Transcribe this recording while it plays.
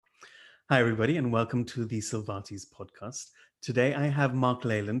Hi, everybody, and welcome to the Silvatis podcast. Today, I have Mark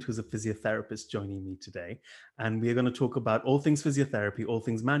Leyland, who's a physiotherapist, joining me today. And we are going to talk about all things physiotherapy, all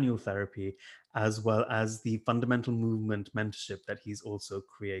things manual therapy, as well as the fundamental movement mentorship that he's also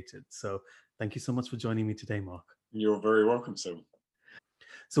created. So, thank you so much for joining me today, Mark. You're very welcome, Sil.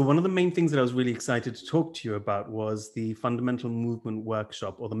 So, one of the main things that I was really excited to talk to you about was the fundamental movement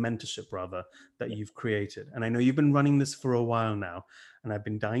workshop, or the mentorship rather, that you've created. And I know you've been running this for a while now, and I've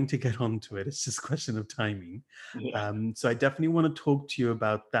been dying to get onto it. It's just a question of timing. Yeah. So, I definitely want to talk to you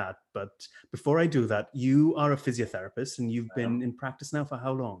about that. But before I do that, you are a physiotherapist and you've been in practice now for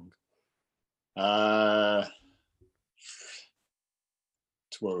how long? What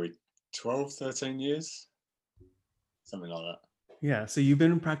are we, 12, 13 years? Something like that. Yeah, so you've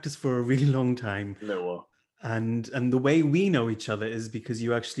been in practice for a really long time. A little while. And the way we know each other is because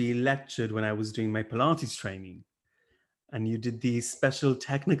you actually lectured when I was doing my Pilates training. And you did these special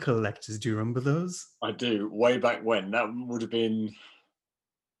technical lectures. Do you remember those? I do. Way back when. That would have been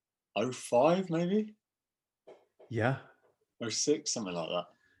 05 maybe? Yeah. 06, something like that.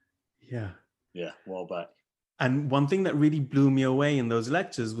 Yeah. Yeah, a while back. And one thing that really blew me away in those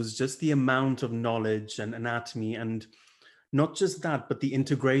lectures was just the amount of knowledge and anatomy, and not just that, but the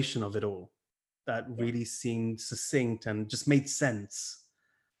integration of it all that really seemed succinct and just made sense.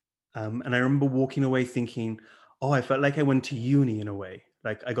 And I remember walking away thinking, oh, I felt like I went to uni in a way.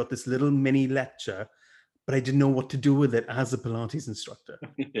 Like I got this little mini lecture, but I didn't know what to do with it as a Pilates instructor.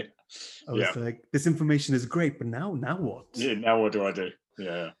 Yeah. I was like, this information is great, but now what? Yeah, now what do I do?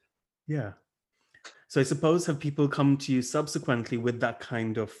 Yeah. Yeah. So I suppose have people come to you subsequently with that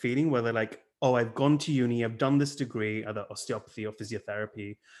kind of feeling where they're like, oh, I've gone to uni, I've done this degree, either osteopathy or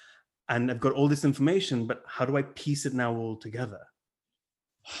physiotherapy, and I've got all this information, but how do I piece it now all together?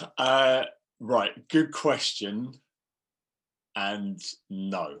 Right. Good question. And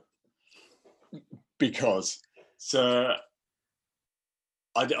no. Because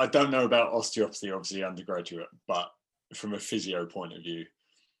I don't know about osteopathy, obviously undergraduate, but from a physio point of view,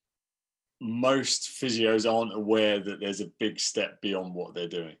 most physios aren't aware that there's a big step beyond what they're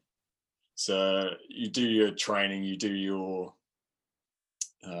doing. So you do your training, you do your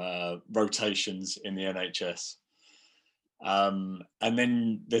rotations in the NHS. And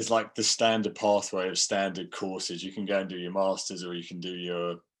then there's like the standard pathway of standard courses. You can go and do your masters, or you can do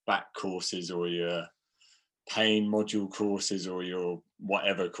your back courses, or your pain module courses, or your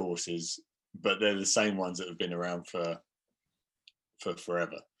whatever courses, but they're the same ones that have been around for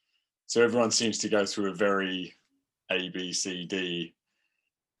forever. So everyone seems to go through a very A, B, C, D.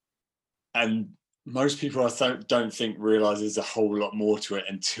 And most people, I don't think, realize there's a whole lot more to it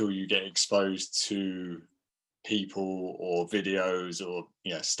until you get exposed to people or videos or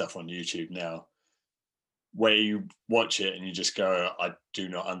stuff on YouTube now, where you watch it and you just go, I do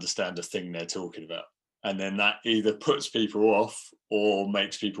not understand a thing they're talking about. And then that either puts people off or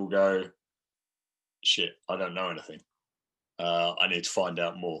makes people go, shit, I don't know anything. I need to find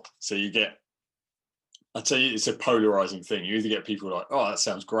out more. So I'd say it's a polarizing thing. You either get people like, oh, that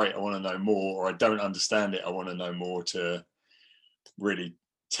sounds great, I want to know more, or I don't understand it, I want to know more to really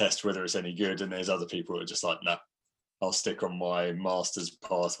test whether it's any good. And there's other people that are just like, no, I'll stick on my master's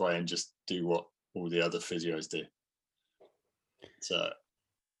pathway and just do what all the other physios do. So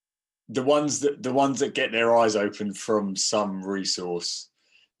the ones that get their eyes open from some resource,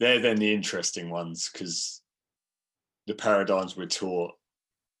 they're then the interesting ones, because the paradigms we're taught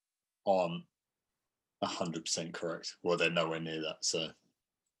aren't 100% correct. Well, they're nowhere near that. So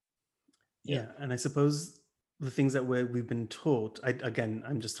yeah, and I suppose the things that we've been taught,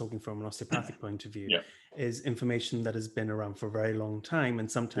 I'm just talking from an osteopathic point of view, is information that has been around for a very long time, and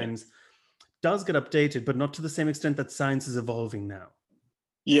sometimes does get updated, but not to the same extent that science is evolving now.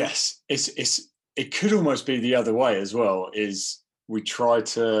 Yes, it could almost be the other way as well. Is we try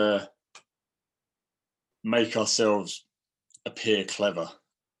to make ourselves appear clever,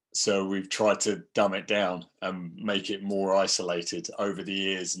 so we've tried to dumb it down and make it more isolated over the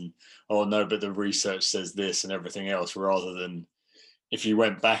years. And oh no, but the research says this and everything else. Rather than, if you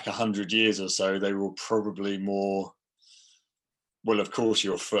went back 100 years or so, they were probably more, well, of course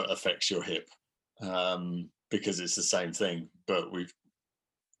your foot affects your hip, because it's the same thing. But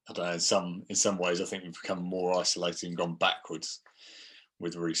I don't know, in some ways, I think we've become more isolated and gone backwards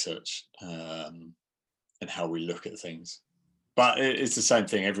with research, and how we look at things. But it's the same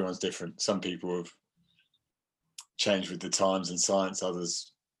thing. Everyone's different. Some people have changed with the times and science.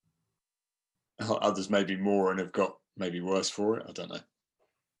 Others maybe more and have got maybe worse for it. I don't know.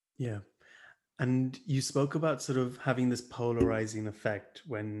 Yeah. And you spoke about sort of having this polarizing effect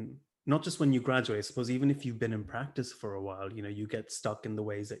when, not just when you graduate, I suppose even if you've been in practice for a while, you get stuck in the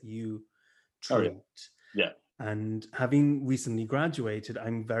ways that you Oh, yeah. trait. Yeah. And having recently graduated,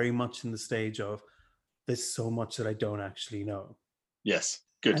 I'm very much in the stage of there's so much that I don't actually know. Yes.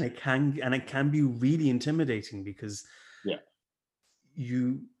 And Good. it can be really intimidating because Yeah.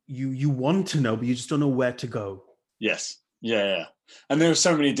 you want to know, but you just don't know where to go. Yes. Yeah. Yeah. And there are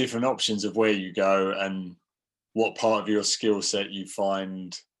so many different options of where you go and what part of your skill set you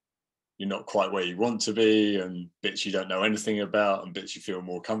find you're not quite where you want to be, and bits you don't know anything about, and bits you feel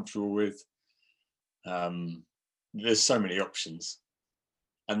more comfortable with. There's so many options,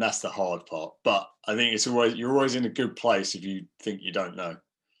 and that's the hard part. But I think you're always in a good place if you think you don't know.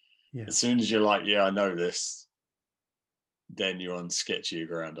 Yeah. As soon as you're like, yeah, I know this, then you're on sketchier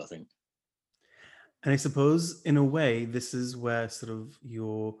ground, I think. And I suppose, in a way, this is where sort of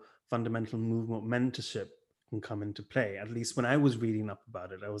your fundamental movement mentorship can come into play. At least when I was reading up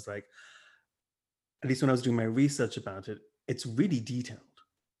about it, I was like, at least when I was doing my research about it, it's really detailed.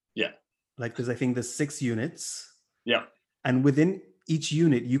 Yeah. Like, I think there's 6 units. Yeah. And within each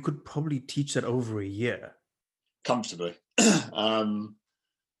unit, you could probably teach that over a year. Comfortably.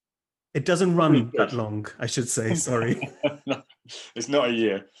 It doesn't run that long, I should say. Sorry. No, it's not a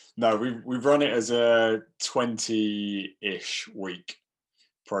year. No, we've run it as a 20-ish week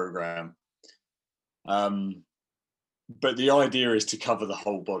program. But the idea is to cover the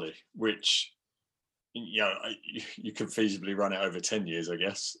whole body, which, you know, you could feasibly run it over 10 years, I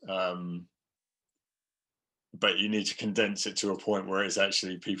guess. But you need to condense it to a point where it's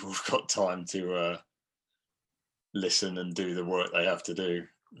actually people have got time to listen and do the work they have to do,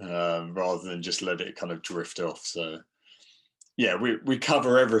 rather than just let it kind of drift off. So yeah, we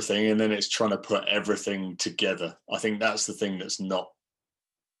cover everything, and then it's trying to put everything together. I think that's the thing that's not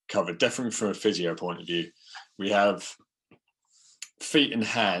covered, definitely from a physio point of view. We have feet and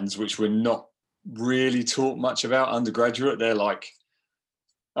hands, which we're not really taught much about undergraduate. They're like,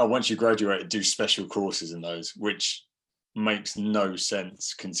 oh, once you graduate, do special courses in those, which makes no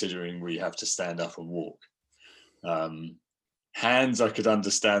sense considering we have to stand up and walk. Hands, I could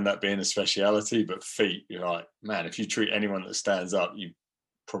understand that being a speciality, but feet, you're like, man, if you treat anyone that stands up, you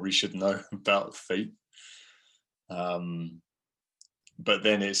probably should know about feet. But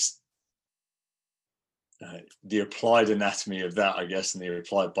then it's the applied anatomy of that, I guess, and the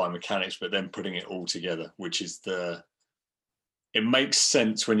applied biomechanics, but then putting it all together, which is it makes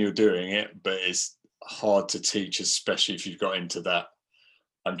sense when you're doing it, but it's hard to teach, especially if you've got into that.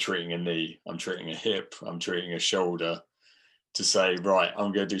 I'm treating a knee, I'm treating a hip, I'm treating a shoulder. To say, right,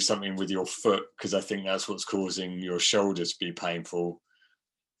 I'm going to do something with your foot because I think that's what's causing your shoulder to be painful,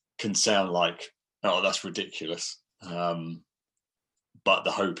 can sound like, oh, that's ridiculous. But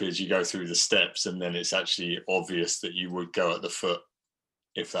the hope is you go through the steps and then it's actually obvious that you would go at the foot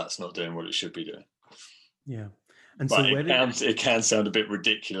if that's not doing what it should be doing. Yeah. And but so it can sound a bit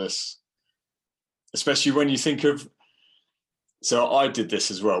ridiculous, especially when you think of, so I did this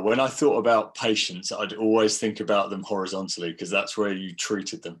as well. When I thought about patients, I'd always think about them horizontally because that's where you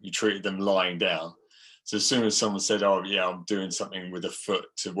treated them. You treated them lying down. So as soon as someone said, oh, yeah, I'm doing something with a foot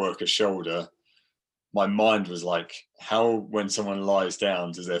to work a shoulder, my mind was like, how, when someone lies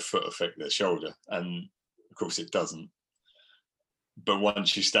down, does their foot affect their shoulder? And of course it doesn't. But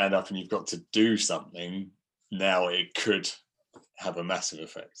once you stand up and you've got to do something, now it could have a massive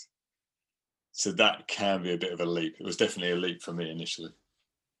effect. So that can be a bit of a leap. It was definitely a leap for me initially.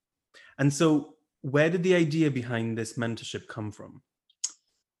 And so where did the idea behind this mentorship come from?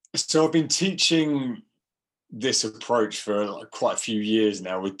 So I've been teaching this approach for like quite a few years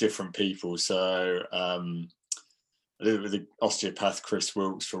now with different people. So I did it with the osteopath Chris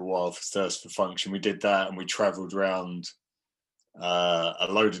Wilkes for a while for Thirst for Function. We did that and we traveled around a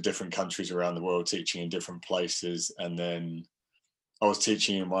load of different countries around the world, teaching in different places. And then I was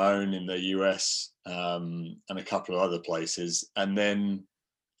teaching on my own in the US and a couple of other places. And then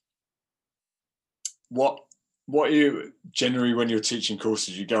what you generally, when you're teaching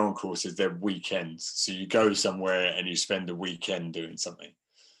courses, you go on courses, they're weekends. So you go somewhere and you spend a weekend doing something.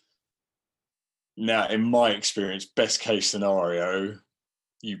 Now, in my experience, best case scenario,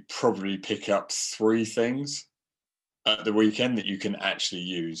 you probably pick up 3 things at the weekend that you can actually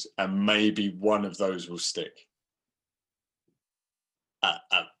use. And maybe one of those will stick.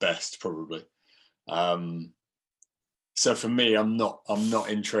 At best, probably. So for me, I'm not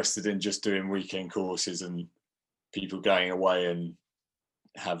interested in just doing weekend courses and people going away and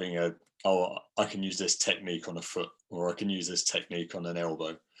having I can use this technique on a foot, or I can use this technique on an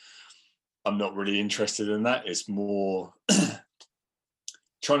elbow. I'm not really interested in that. It's more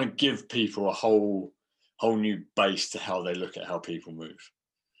trying to give people a whole new base to how they look at how people move.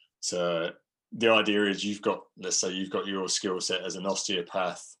 So the idea is let's say you've got your skill set as an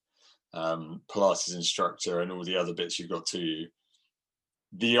osteopath Pilates instructor and all the other bits you've got to you.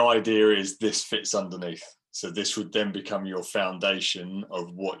 The idea is this fits underneath. So this would then become your foundation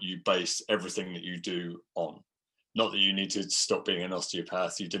of what you base everything that you do on. Not that you need to stop being an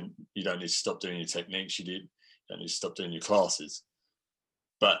osteopath. You don't need to stop doing your techniques. You don't need to stop doing your classes.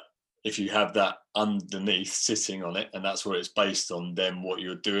 But if you have that underneath sitting on it, and that's what it's based on, then what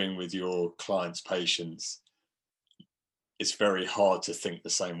you're doing with your clients, patients, it's very hard to think the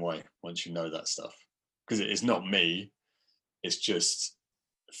same way once you know that stuff. Because it is not me, it's just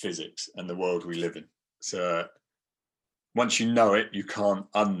physics and the world we live in. So once you know it, you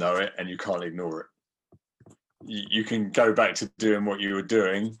can't unknow it and you can't ignore it. You can go back to doing what you were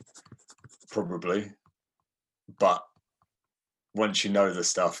doing, probably, but once you know the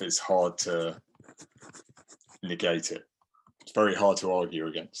stuff, it's hard to negate it. It's very hard to argue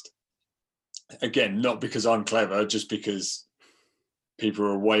against. Again, not because I'm clever, just because people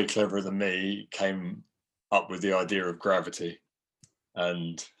who are way cleverer than me came up with the idea of gravity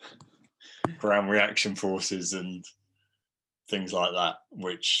and ground reaction forces and things like that,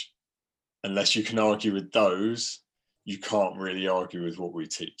 which, unless you can argue with those, you can't really argue with what we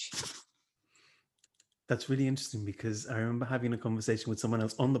teach. That's really interesting, because I remember having a conversation with someone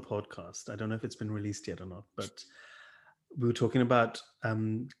else on the podcast. I don't know if it's been released yet or not, but we were talking about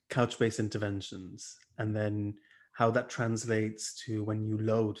couch-based interventions and then how that translates to when you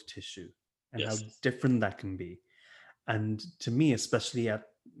load tissue and Yes. how different that can be. And to me, especially at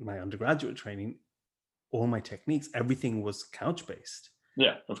my undergraduate training, all my techniques, everything was couch-based.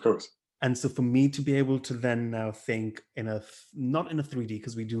 Yeah, of course. And so for me to be able to then now think not in a 3D,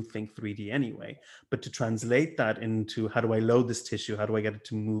 because we do think 3D anyway, but to translate that into how do I load this tissue? How do I get it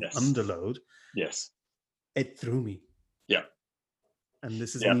to move under load? Yes. It threw me. Yeah. And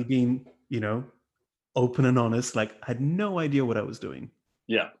this is me being, open and honest. Like, I had no idea what I was doing.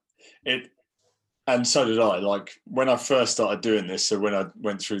 Yeah. And so did I. Like, when I first started doing this, so when I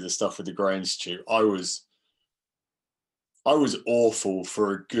went through the stuff with the Gray Institute, I was awful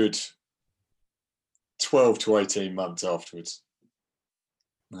for a good 12 to 18 months afterwards.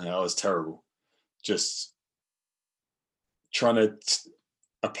 I was terrible. Just trying to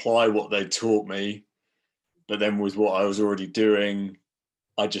apply what they taught me, but then with what I was already doing,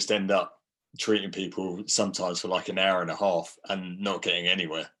 I just end up treating people sometimes for like an hour and a half and not getting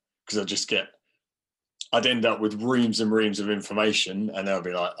anywhere, because I'd end up with reams and reams of information, and they'll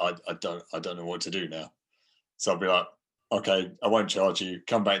be like, I don't know what to do now. So I'll be like, okay, I won't charge you.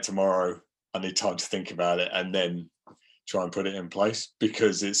 Come back tomorrow. I need time to think about it and then try and put it in place,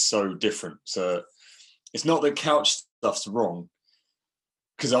 because it's so different. So it's not that couch stuff's wrong,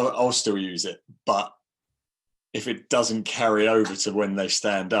 because I'll still use it. But if it doesn't carry over to when they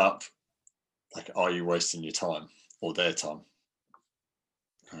stand up, like, are you wasting your time or their time?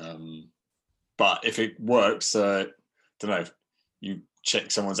 But if it works, don't know, you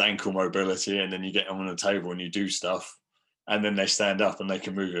check someone's ankle mobility and then you get them on the table and you do stuff and then they stand up and they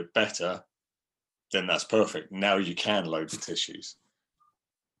can move it better, then that's perfect. Now you can load the tissues.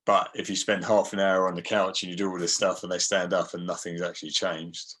 But if you spend half an hour on the couch and you do all this stuff and they stand up and nothing's actually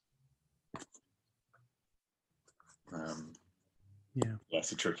changed,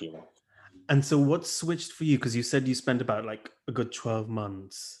 that's a tricky one. And so what switched for you? Because you said you spent about like a good 12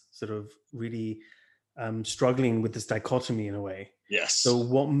 months sort of really struggling with this dichotomy in a way. Yes. So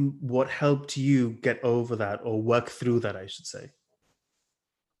what helped you get over that, or work through that, I should say?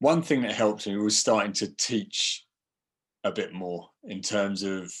 One thing that helped me was starting to teach a bit more, in terms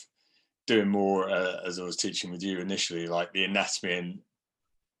of doing more, as I was teaching with you initially, like the anatomy. And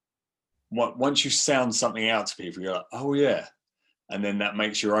once you sound something out to people, you're like, oh yeah. And then that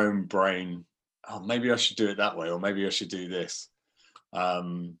makes your own brain, oh, maybe I should do it that way, or maybe I should do this.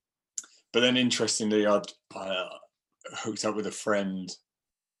 But then interestingly, I hooked up with a friend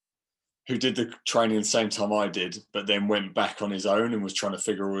who did the training the same time I did, but then went back on his own and was trying to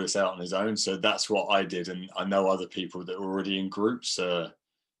figure all this out on his own. So that's what I did. And I know other people that were already in groups.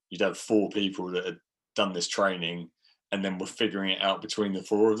 You'd have 4 people that had done this training and then were figuring it out between the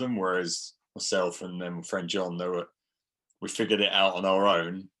 4 of them. Whereas myself and then my friend John, we figured it out on our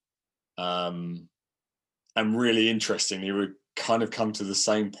own. And really interestingly, we kind of come to the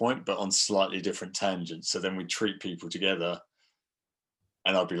same point, but on slightly different tangents. So then we treat people together.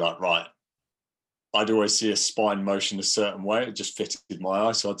 And I'd be like, right, I'd always see a spine motion a certain way. It just fitted my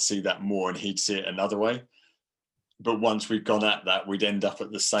eye. So I'd see that more and he'd see it another way. But once we'd gone at that, we'd end up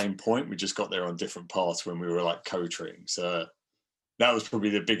at the same point. We just got there on different paths when we were like co-treating. So that was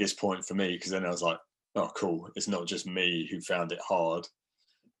probably the biggest point for me, because then I was like, oh, cool. It's not just me who found it hard.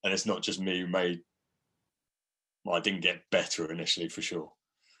 And it's not just me who I didn't get better initially, for sure.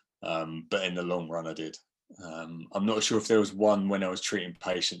 But in the long run, I did. I'm not sure if there was one when I was treating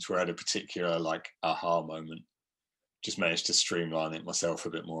patients where I had a particular like aha moment. Just managed to streamline it myself a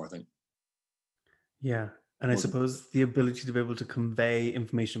bit more, I think. Yeah. And I Wasn't suppose the ability to be able to convey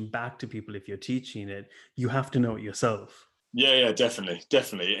information back to people if you're teaching it, you have to know it yourself. Yeah, definitely.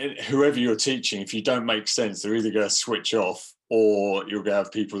 And whoever you're teaching, if you don't make sense, they're either going to switch off, or you're going to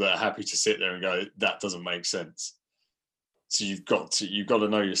have people that are happy to sit there and go, "That doesn't make sense." So you've got to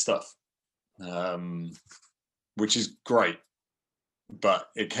know your stuff, which is great, but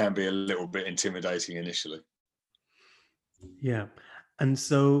it can be a little bit intimidating initially. Yeah. And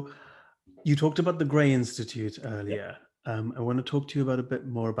so you talked about the Gray Institute Yeah, earlier. I want to talk to you about a bit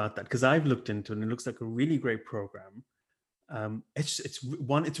more about that because I've looked into it and it looks like a really great program. It's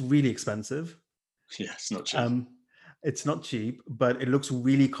really expensive. yeah, it's not cheap. Um, it's not cheap, but it looks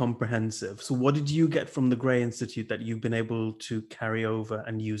really comprehensive. So, what did you get from the Gray Institute that you've been able to carry over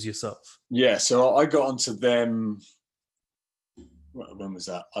and use yourself? Yeah, so I got onto them. When was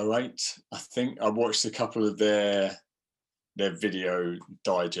that? 08, I think. I watched a couple of their video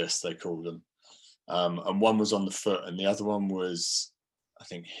digests, they call them, and one was on the foot, and the other one was, I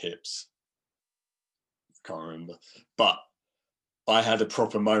think, hips. I can't remember, but I had a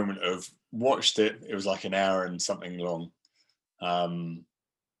proper moment of watched it. It was like an hour and something long, and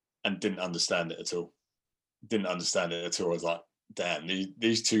didn't understand it at all. I was like, damn,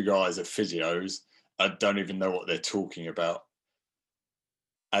 these two guys are physios. I don't even know what they're talking about.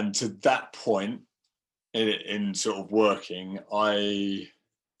 And to that point in sort of working, I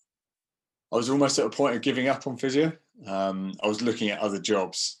was almost at a point of giving up on physio. I was looking at other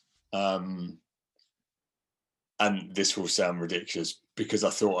jobs, and this will sound ridiculous because I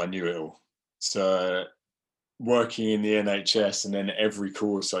thought I knew it all. So working in the NHS, and then every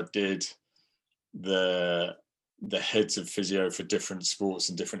course I did, the heads of physio for different sports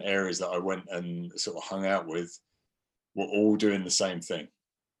and different areas that I went and sort of hung out with were all doing the same thing.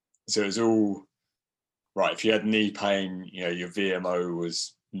 So it was all right. If you had knee pain, your VMO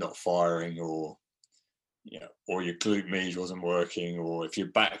was not firing, or or your glute med wasn't working, or if your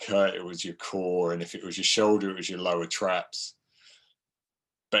back hurt, it was your core, and if it was your shoulder, it was your lower traps.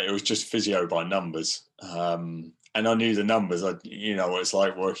 But it was just physio by numbers, and I knew the numbers. What it's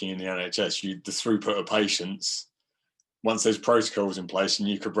like working in the NHS. The throughput of patients, once there's protocols in place and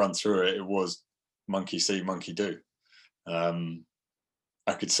you could run through it, it was monkey see, monkey do.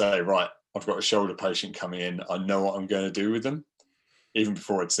 I could say, right, I've got a shoulder patient coming in. I know what I'm going to do with them, even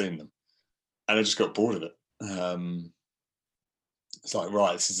before I'd seen them. And I just got bored of it. It's like,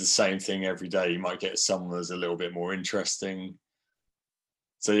 right, this is the same thing every day. You might get someone that's a little bit more interesting.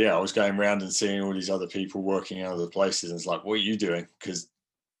 So yeah, I was going around and seeing all these other people working in other places, and it's like, what are you doing? Because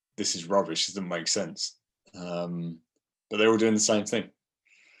this is rubbish. It doesn't make sense. But they're all doing the same thing.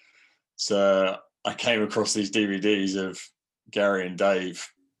 So I came across these DVDs of Gary and Dave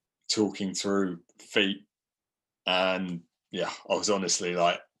talking through feet, and yeah, I was honestly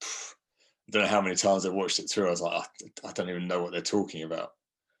like, I don't know how many times I watched it through. I was like, I don't even know what they're talking about.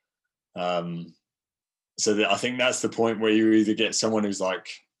 So I think that's the point where you either get someone who's like,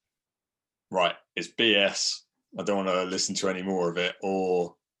 right, it's BS. I don't want to listen to any more of it,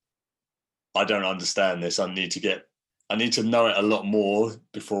 or I don't understand this. I need to know it a lot more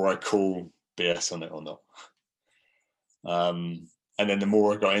before I call BS on it or not. And then the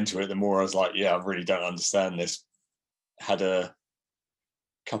more I got into it, the more I was like, yeah, I really don't understand this. Had a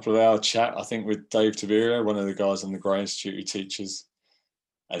couple of hour chat, I think, with Dave Tiberio, one of the guys on the Gray Institute who teaches,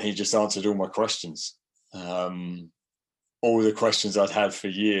 and he just answered all my questions. All the questions I'd had for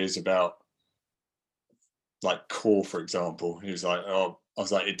years about, like, core, for example. He was like, I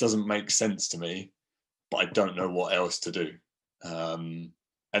was like, it doesn't make sense to me, but I don't know what else to do. And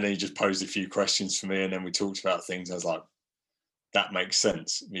then he just posed a few questions for me, and then we talked about things. I was like, that makes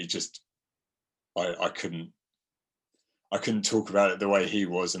sense. I couldn't talk about it the way he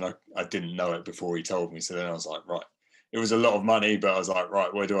was, and I didn't know it before he told me. So then I was like, right, it was a lot of money, but I was like,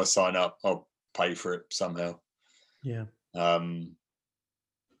 right, where do I sign up? I'll pay for it somehow. Yeah. And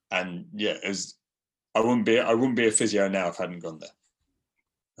yeah, I wouldn't be a physio now if I hadn't gone there.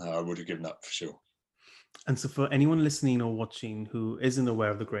 I would have given up for sure. And so for anyone listening or watching who isn't aware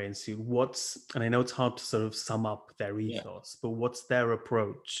of the Gray Institute, and I know it's hard to sort of sum up their ethos, but what's their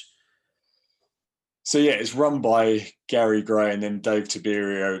approach? So yeah, it's run by Gary Gray and then Dave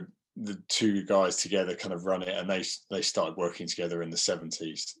Tiberio. The two guys together kind of run it, and they started working together in the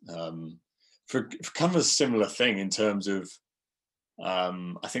 70s for kind of a similar thing in terms of,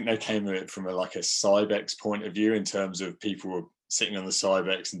 I think they came at it from a Cybex point of view, in terms of people were sitting on the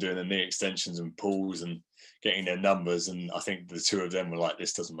Cybex and doing the knee extensions and pulls and getting their numbers, and I think the two of them were like,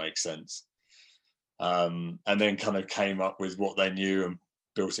 this doesn't make sense. And then kind of came up with what they knew and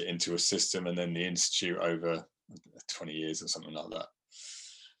built it into a system, and then the institute over 20 years or something like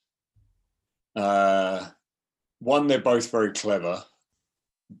that. One, they're both very clever,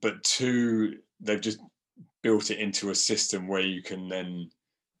 but two, they've just built it into a system where you can then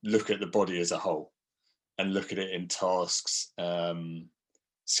look at the body as a whole and look at it in tasks,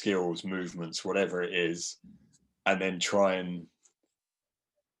 skills, movements, whatever it is, and then try and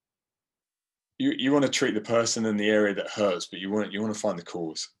you want to treat the person in the area that hurts, but you want to find the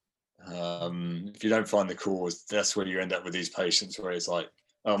cause. If you don't find the cause, that's where you end up with these patients where it's like,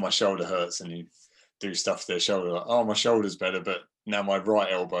 oh, my shoulder hurts, and you do stuff to their shoulder, like, oh, my shoulder's better, but now my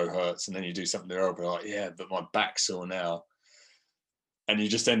right elbow hurts, and then you do something to their elbow, like, yeah, but my back's sore now, and you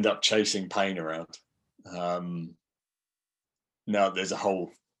just end up chasing pain around. Now there's a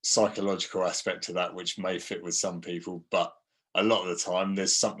whole psychological aspect to that which may fit with some people, but a lot of the time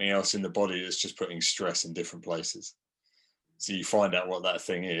there's something else in the body that's just putting stress in different places. So you find out what that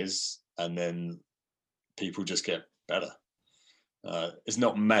thing is, and then people just get better. It's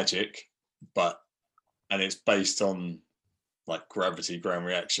not magic, and it's based on like gravity, ground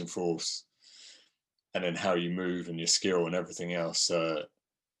reaction force, and then how you move and your skill and everything else.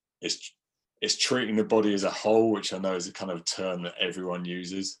 It's treating the body as a whole, which I know is a kind of term that everyone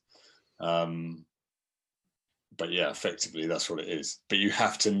uses. But yeah, effectively that's what it is. But you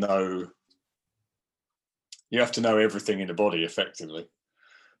have to know everything in the body effectively,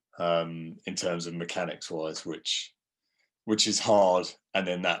 in terms of mechanics wise, which is hard. And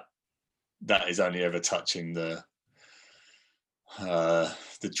then that is only ever touching the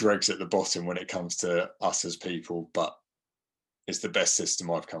dregs at the bottom when it comes to us as people, but it's the best system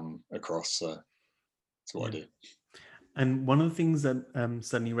I've come across. So that's what I do. And one of the things that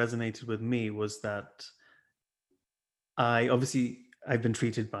suddenly resonated with me was that I've been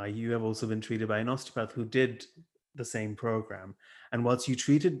treated by you. I've also been treated by an osteopath who did the same program. And whilst you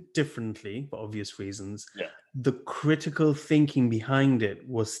treat it differently for obvious reasons, the critical thinking behind it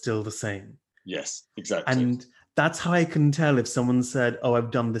was still the same. Yes, exactly. And that's how I can tell if someone said, oh,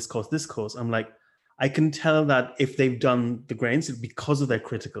 I've done this course. I'm like, I can tell that if they've done the Grain Institute because of their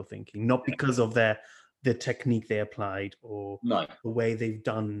critical thinking, not because of the technique they applied or the way they've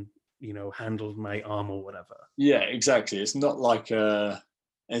done, handled my arm or whatever. Yeah, exactly. It's not like, and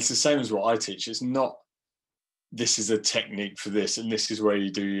it's the same as what I teach. It's not, this is a technique for this, and this is where you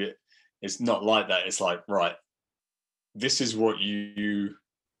do it. It's not like that. It's like, right, this is what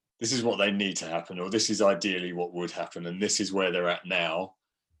they need to happen, or this is ideally what would happen, and this is where they're at now.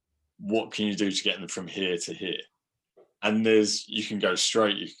 What can you do to get them from here to here? And you can go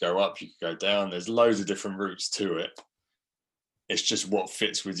straight, you can go up, you can go down. There's loads of different routes to it. It's just what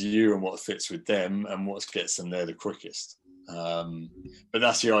fits with you and what fits with them and what gets them there the quickest. But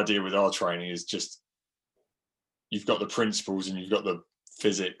that's the idea with our training, is just, you've got the principles and you've got the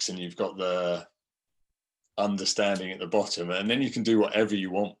physics and you've got the understanding at the bottom, and then you can do whatever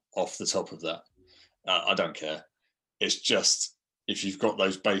you want off the top of that. I don't care. It's just, if you've got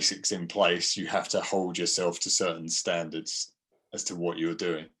those basics in place, you have to hold yourself to certain standards as to what you're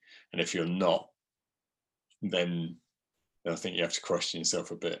doing. And if you're not, then I think you have to question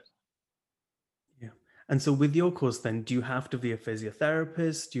yourself a bit. Yeah. And so with your course then, do you have to be a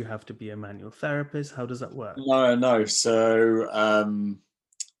physiotherapist? Do you have to be a manual therapist? How does that work? No. So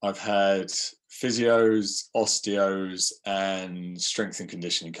I've had physios, osteos, and strength and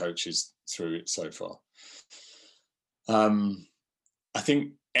conditioning coaches through it so far. I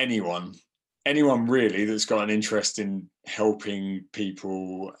think anyone really that's got an interest in helping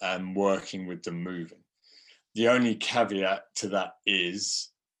people and working with them moving. The only caveat to that is,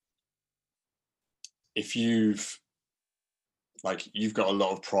 if you've got a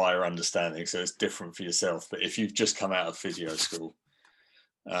lot of prior understanding, so it's different for yourself. But if you've just come out of physio school,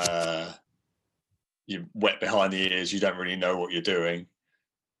 you're wet behind the ears, you don't really know what you're doing,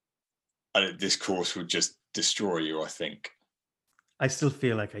 this course would just destroy you, I think. I still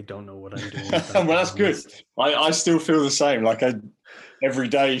feel like I don't know what I'm doing. Well, that's good. I still feel the same. Like every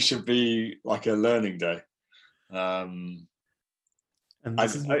day should be like a learning day. I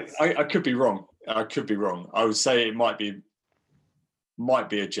could be wrong. I would say it might be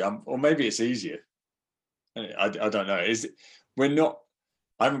a jump, or maybe it's easier. I don't know.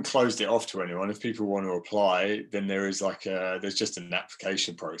 I haven't closed it off to anyone. If people want to apply, then there is there's just an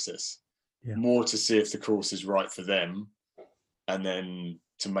application process, more to see if the course is right for them, and then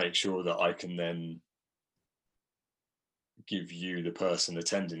to make sure that I can then give you, the person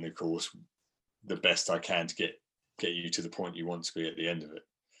attending the course, the best I can to get you to the point you want to be at the end of it.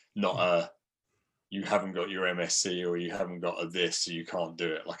 Not you haven't got your MSc or you haven't got a this, so you can't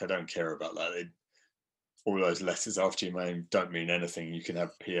do it. Like, I don't care about that. All those letters after your name don't mean anything. You can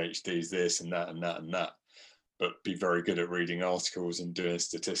have PhDs, this and that and that and that, but be very good at reading articles and doing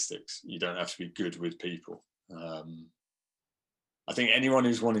statistics. You don't have to be good with people. I think anyone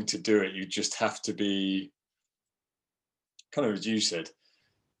who's wanting to do it, you just have to be, kind of as you said,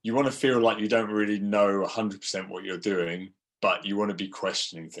 you want to feel like you don't really know 100% what you're doing, but you want to be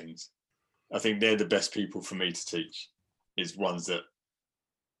questioning things. I think they're the best people for me to teach, is ones that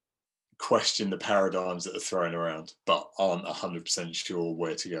question the paradigms that are thrown around, but aren't 100% sure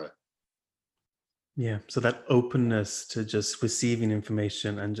where to go. Yeah. So that openness to just receiving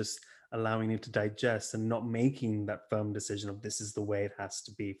information and just allowing it to digest and not making that firm decision of this is the way it has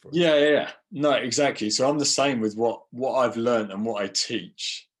to be for us. Yeah. No, exactly. So I'm the same with what I've learned and what I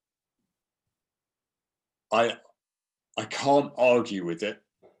teach. I can't argue with it,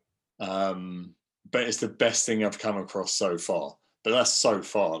 but it's the best thing I've come across so far. But that's so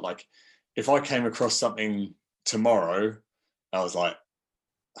far. Like, if I came across something tomorrow, I was like,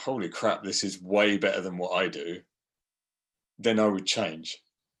 holy crap, this is way better than what I do, then I would change.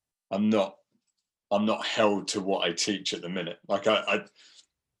 I'm not held to what I teach at the minute. Like, I've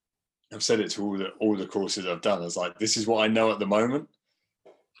said it to all the courses I've done. I was like, this is what I know at the moment,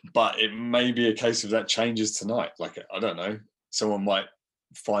 but it may be a case of that changes tonight. Like, I don't know, someone might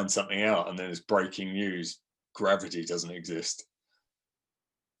find something out and then it's breaking news, gravity doesn't exist.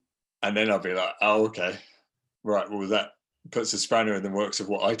 And then I'll be like, oh, okay, right, well, that puts a spanner in the works of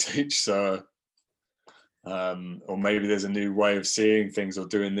what I teach. So, or maybe there's a new way of seeing things or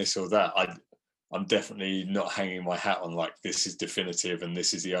doing this or that. I'm definitely not hanging my hat on like, this is definitive and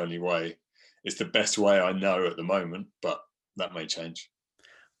this is the only way. It's the best way I know at the moment, but that may change.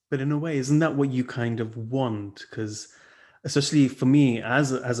 But in a way, isn't that what you kind of want? Because especially for me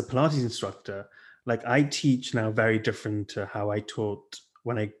as a Pilates instructor, like I teach now very different to how I taught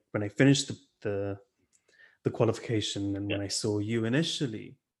when I finished the qualification and when I saw you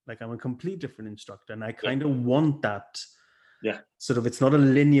initially. Like, I'm a complete different instructor, and I kind of want that. Yeah. Sort of, it's not a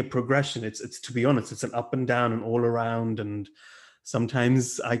linear progression. It's to be honest, it's an up and down and all around. And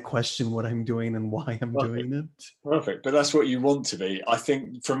sometimes I question what I'm doing and why I'm doing it. Perfect. But that's what you want to be. I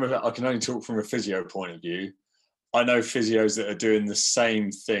think I can only talk from a physio point of view. I know physios that are doing the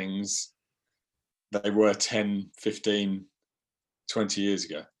same things they were 10, 15, 20 years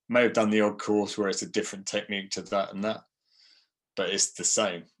ago. May have done the odd course where it's a different technique to that and that, but it's the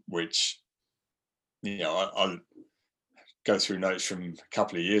same, which, you know, I'll go through notes from a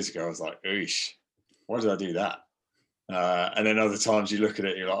couple of years ago. I was like, eesh, why did I do that? And then other times you look at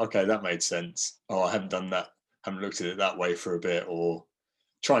it, you're like, okay, that made sense. Oh, I haven't done that. Haven't looked at it that way for a bit, or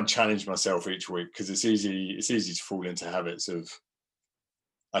try and challenge myself each week, because it's easy to fall into habits of,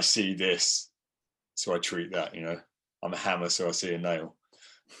 I see this, so I treat that, you know, I'm a hammer, so I see a nail.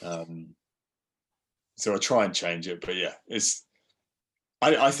 So I try and change it, but yeah,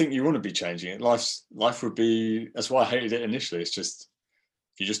 I think you want to be changing it. Life would be, that's why I hated it initially. It's just,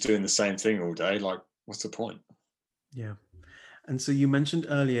 if you're just doing the same thing all day, like, what's the point? Yeah. And so you mentioned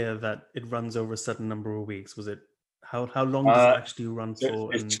earlier that it runs over a certain number of weeks. Was it, how long does it actually run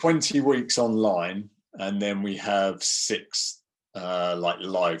for? It's 20 weeks online, and then we have 6 like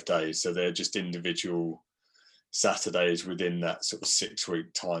live days. So they're just individual Saturdays within that sort of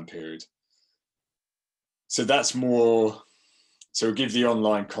 6-week time period. So that's more, so we give the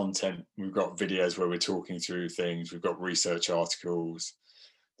online content. We've got videos where we're talking through things. We've got research articles.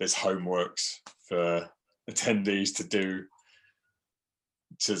 There's homeworks for attendees to do,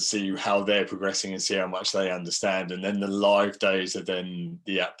 to see how they're progressing and see how much they understand. And then the live days are then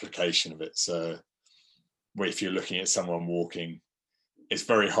the application of it. So if you're looking at someone walking, it's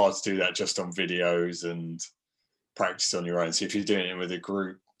very hard to do that just on videos and practice on your own. So if you're doing it with a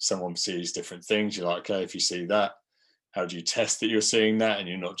group, someone sees different things. You're like, okay, if you see that, how do you test that you're seeing that and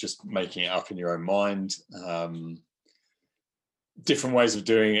you're not just making it up in your own mind? Different ways of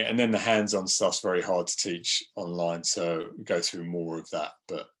doing it. And then the hands-on stuff's very hard to teach online, so we go through more of that.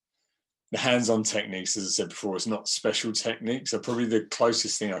 But the hands-on techniques, as I said before, it's not special techniques. So probably the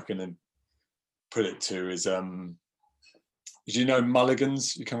closest thing I can put it to is, did you know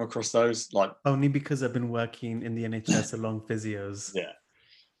mulligans? You come across those? Like, only because I've been working in the NHS along physios. Yeah.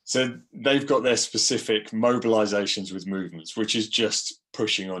 So they've got their specific mobilizations with movements, which is just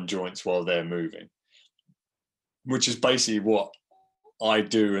pushing on joints while they're moving, which is basically what I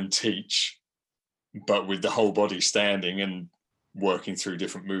do and teach, but with the whole body standing and working through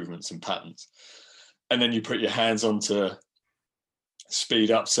different movements and patterns. And then you put your hands on to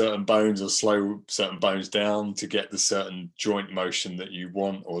speed up certain bones or slow certain bones down to get the certain joint motion that you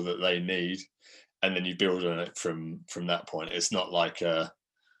want or that they need. and then you build on it from that point. It's not like a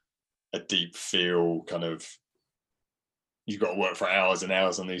deep feel kind of, you've got to work for hours and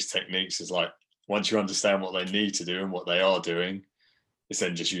hours on these techniques. It's like, once you understand what they need to do and what they are doing, it's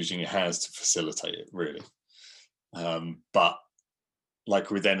then just using your hands to facilitate it, really. But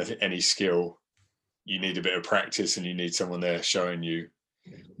like with any skill, you need a bit of practice, and you need someone there showing you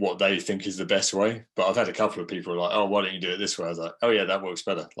what they think is the best way. But I've had a couple of people like, oh, why don't you do it this way? I was like, oh yeah, that works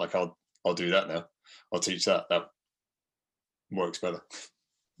better. Like I'll do that now. I'll teach that. That works better.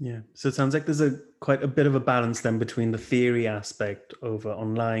 Yeah. So it sounds like there's quite a bit of a balance then between the theory aspect over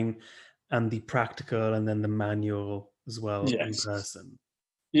online and the practical, and then the manual as well in person.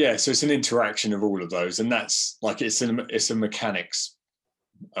 Yeah. So it's an interaction of all of those, and that's like it's a mechanics,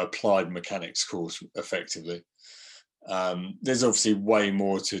 applied mechanics course effectively. There's obviously way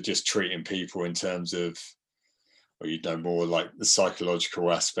more to just treating people in terms of, or more like the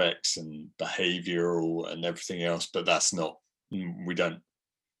psychological aspects and behavioral and everything else, but that's not, we don't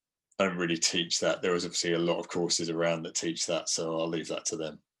really teach that. There is obviously a lot of courses around that teach that, so I'll leave that to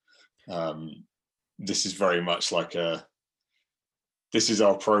them. This is very much like this is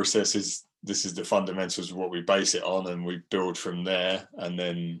our processes, this is the fundamentals of what we base it on, and we build from there. And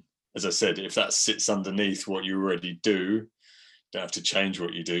then, as I said, if that sits underneath what you already do, you don't have to change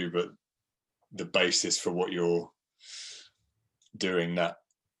what you do, but the basis for what you're doing that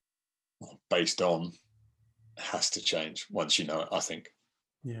based on has to change once you know it, I think.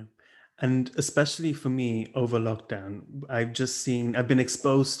 Yeah. And especially for me over lockdown, I've been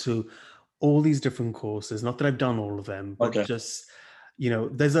exposed to all these different courses. Not that I've done all of them, but just,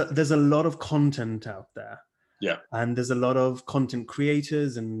 there's a lot of content out there. Yeah. And there's a lot of content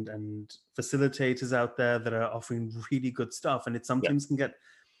creators and facilitators out there that are offering really good stuff. And it sometimes can get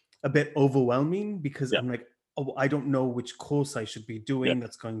a bit overwhelming, because I'm like, oh, I don't know which course I should be doing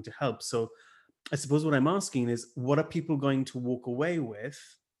that's going to help. So I suppose what I'm asking is, what are people going to walk away with,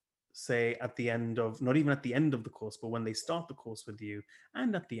 say at the end of, not even at the end of the course, but when they start the course with you,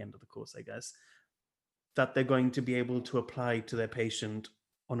 and at the end of the course, I guess, that they're going to be able to apply to their patient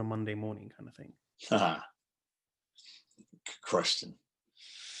on a Monday morning kind of thing? Good question.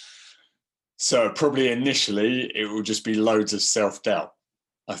 So probably initially it will just be loads of self-doubt.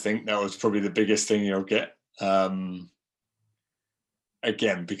 I think that was probably the biggest thing you'll get.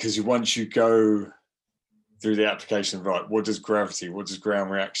 Again, because once you go through the application, right, what does gravity, what does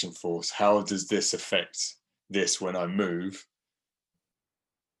ground reaction force, how does this affect this when I move?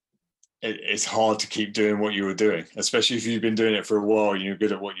 It's hard to keep doing what you were doing, especially if you've been doing it for a while and you're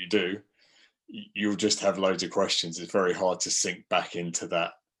good at what you do. You'll just have loads of questions. It's very hard to sink back into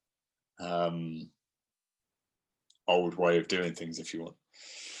that old way of doing things if you want.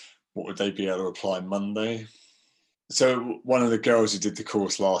 What would they be able to apply Monday? So one of the girls who did the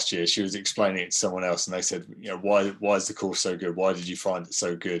course last year, she was explaining it to someone else, and they said, why is the course so good? Why did you find it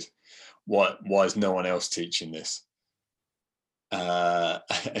so good? Why is no one else teaching this? And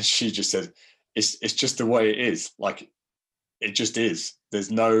she just said, it's just the way it is. Like, it just is.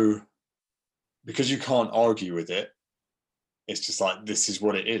 There's no, because you can't argue with it. It's just like, this is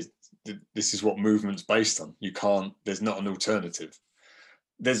what it is. This is what movement's based on. You can't, there's not an alternative.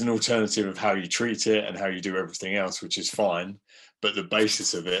 There's an alternative of how you treat it and how you do everything else, which is fine. But the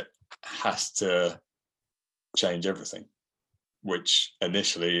basis of it has to change everything, which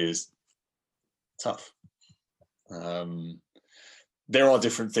initially is tough. There are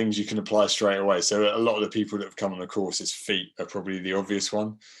different things you can apply straight away. So a lot of the people that have come on the courses, feet are probably the obvious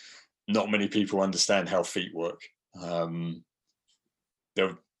one. Not many people understand how feet work.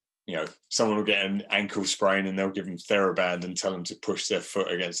 They'll, someone will get an ankle sprain and they'll give them TheraBand and tell them to push their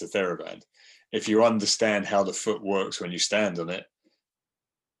foot against the TheraBand. If you understand how the foot works when you stand on it,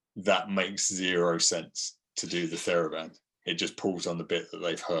 that makes zero sense to do the TheraBand. It just pulls on the bit that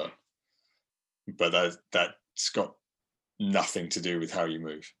they've hurt. But that's got nothing to do with how you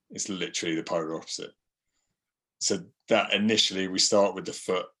move. It's literally the polar opposite. So that initially we start with the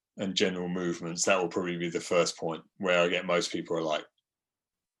foot and general movements. That will probably be the first point where I get most people are like,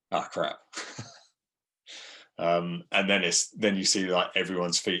 crap. And then you see like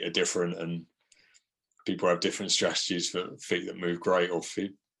everyone's feet are different, and people have different strategies for feet that move great or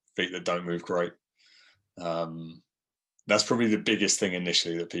feet that don't move great. That's probably the biggest thing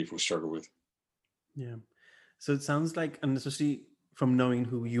initially that people struggle with. Yeah. So it sounds like, and especially from knowing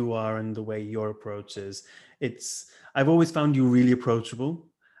who you are and the way your approach is, I've always found you really approachable.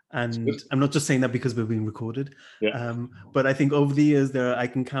 And I'm not just saying that because we're being recorded, but I think over the years I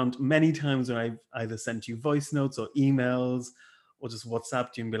can count many times when I've either sent you voice notes or emails or just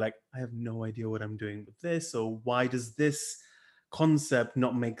WhatsApped you and be like, I have no idea what I'm doing with this, or why does this concept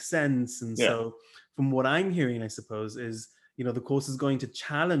not make sense. And Yeah. so from what I'm hearing, I suppose, is, the course is going to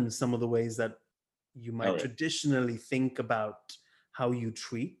challenge some of the ways that you might Oh, yeah. traditionally think about how you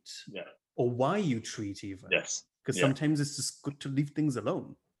treat, Yeah. or why you treat even. Yes. Because Yeah. sometimes it's just good to leave things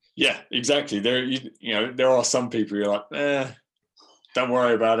alone. Yeah, exactly. There are some people who are like, don't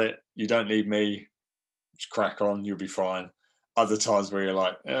worry about it. You don't need me. Just crack on. You'll be fine. Other times where you're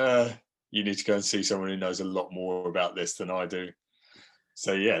like, you need to go and see someone who knows a lot more about this than I do.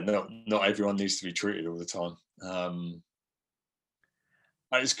 So yeah, not everyone needs to be treated all the time.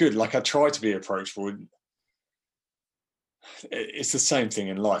 It's good. Like, I try to be approachable. It's the same thing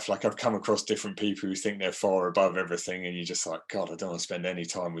in life. Like, I've come across different people who think they're far above everything, and you're just like, God, I don't want to spend any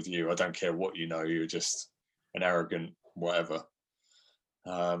time with you. I don't care what you know. You're just an arrogant whatever.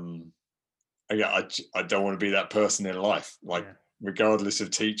 I don't want to be that person in life. Like, regardless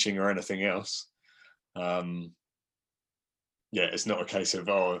of teaching or anything else. It's not a case of,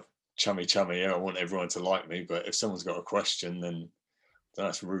 chummy. I want everyone to like me. But if someone's got a question, then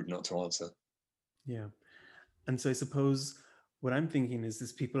that's rude not to answer. Yeah. And so I suppose what I'm thinking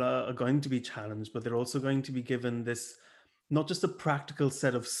is people are going to be challenged, but they're also going to be given this, not just a practical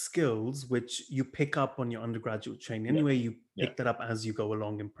set of skills, which you pick up on your undergraduate training. Anyway, you pick that up as you go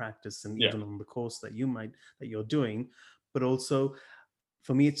along in practice and even on the course that you're doing. But also,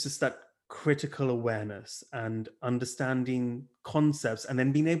 for me, it's just that critical awareness and understanding concepts, and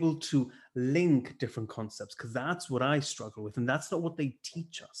then being able to link different concepts, because that's what I struggle with. And that's not what they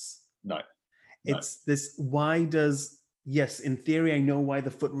teach us. No. It's this, yes, in theory, I know why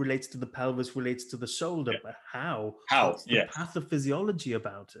the foot relates to the pelvis, relates to the shoulder, but how? What's the pathophysiology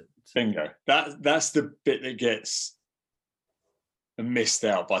about it? Bingo. That's the bit that gets missed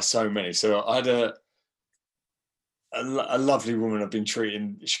out by so many. So I had a lovely woman I've been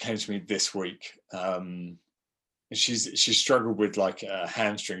treating. She came to me this week. She's struggled with like a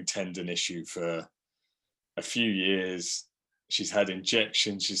hamstring tendon issue for a few years. She's had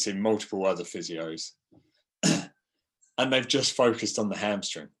injections. She's seen multiple other physios, and they've just focused on the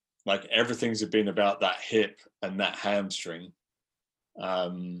hamstring. Like, everything's been about that hip and that hamstring.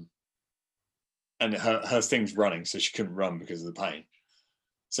 And her thing's running, so she couldn't run because of the pain.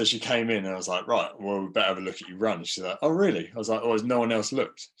 So she came in, and I was like, right, well, we better have a look at you run. She's like, oh, really? I was like, oh, has no one else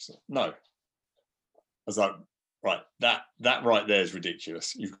looked? She's like, no. I was like, right, that right there is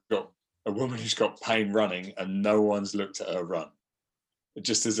ridiculous. You've got a woman who's got pain running, and no one's looked at her run.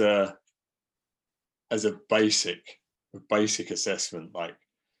 Just as a basic assessment, like,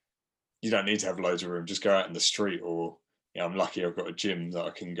 you don't need to have loads of room. Just go out in the street, or I'm lucky I've got a gym that I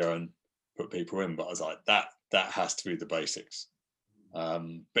can go and put people in. But I was like, that has to be the basics.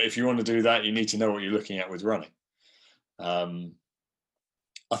 But if you want to do that, you need to know what you're looking at with running.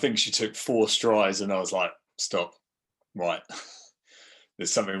 I think she took 4 strides, and I was like, stop, right.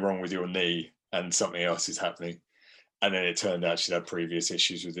 There's something wrong with your knee, and something else is happening. And then it turned out she'd had previous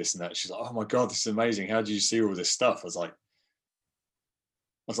issues with this and that. She's like, oh my God, this is amazing. How did you see all this stuff? I was like,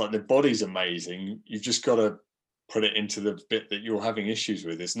 the body's amazing. You've just got to put it into the bit that you're having issues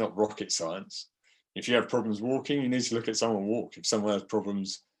with. It's not rocket science. If you have problems walking, you need to look at someone walk. If someone has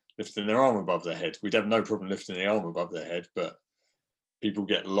problems lifting their arm above their head, we'd have no problem lifting the arm above their head, but people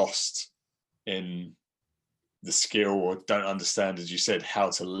get lost in the skill, or don't understand, as you said,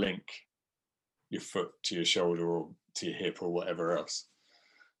 how to link your foot to your shoulder or to your hip or whatever else.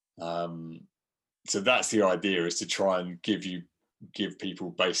 So that's the idea, is to try and give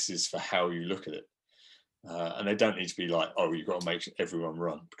people bases for how you look at it. And they don't need to be like, oh, you've got to make everyone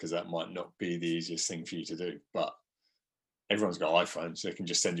run, because that might not be the easiest thing for you to do. But everyone's got iPhones, so they can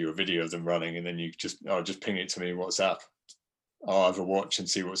just send you a video of them running, and then you just ping it to me in WhatsApp. I'll have a watch and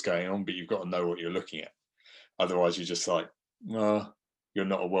see what's going on, but you've got to know what you're looking at. Otherwise, you're just like, well, you're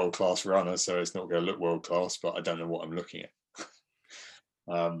not a world-class runner, so it's not going to look world-class, but I don't know what I'm looking at.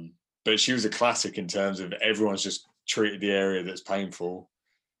 But she was a classic in terms of everyone's just treated the area that's painful,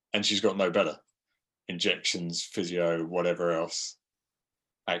 and she's got no better. Injections, physio, whatever else,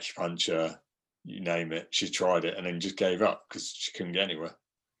 acupuncture, you name it. She tried it and then just gave up because she couldn't get anywhere.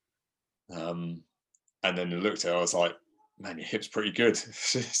 And then I looked at her, I was like, man, your hip's pretty good.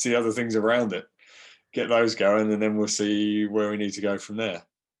 See other things around it. Get those going, and then we'll see where we need to go from there.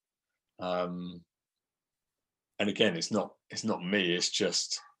 And again, it's not me, it's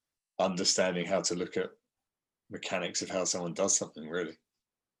just understanding how to look at mechanics of how someone does something, really.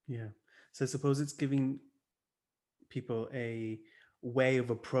 Yeah. So I suppose it's giving people a way of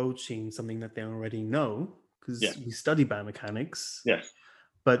approaching something that they already know, because we study biomechanics. Yeah.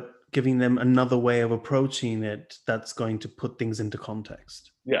 But giving them another way of approaching it that's going to put things into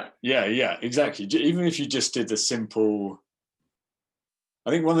context. Yeah, exactly. Even if you just did the simple, I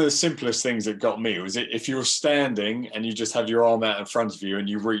think one of the simplest things that got me was if you're standing and you just have your arm out in front of you and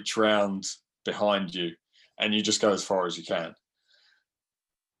you reach round behind you and you just go as far as you can.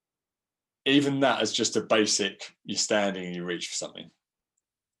 Even that is just a basic, you're standing and you reach for something.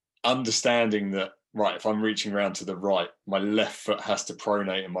 Understanding that, right, if I'm reaching around to the right, my left foot has to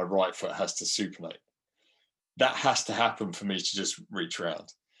pronate and my right foot has to supinate. That has to happen for me to just reach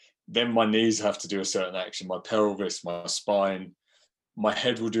around. Then my knees have to do a certain action, my pelvis, my spine, my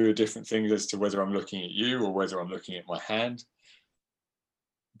head will do a different thing as to whether I'm looking at you or whether I'm looking at my hand.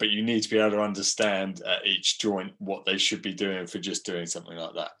 But you need to be able to understand at each joint what they should be doing for just doing something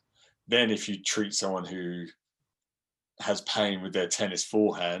like that. Then if you treat someone who has pain with their tennis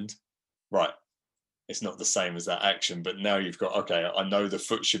forehand, right, it's not the same as that action, but now you've got, okay, I know the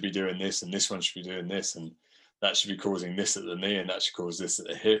foot should be doing this and this one should be doing this, and that should be causing this at the knee and that should cause this at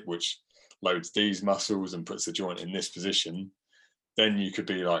the hip, which loads these muscles and puts the joint in this position. Then you could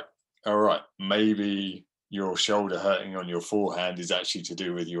be like, all right, maybe your shoulder hurting on your forehand is actually to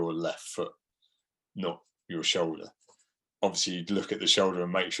do with your left foot, not your shoulder. Obviously, you'd look at the shoulder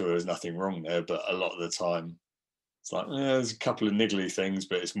and make sure there's nothing wrong there, but a lot of the time, it's like, there's a couple of niggly things,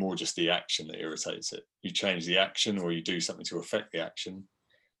 but it's more just the action that irritates it. You change the action or you do something to affect the action,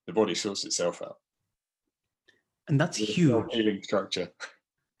 the body sorts itself out. And that's huge. Healing structure.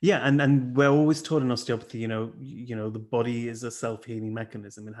 Yeah, and we're always taught in osteopathy, you know, the body is a self-healing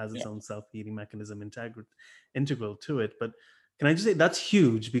mechanism. It has its own self-healing mechanism integral to it. But can I just say that's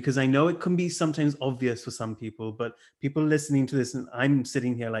huge, because I know it can be sometimes obvious for some people, but people listening to this, and I'm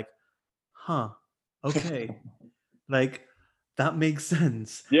sitting here like, okay, like that makes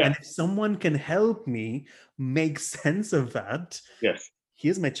sense. Yeah. And if someone can help me make sense of that, yes,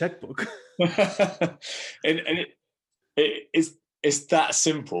 here's my checkbook. and it's that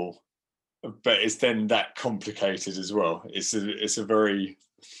simple, but it's then that complicated as well. It's a very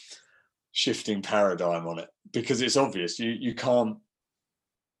shifting paradigm on it, because it's obvious. You can't.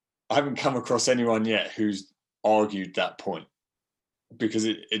 I haven't come across anyone yet who's argued that point, because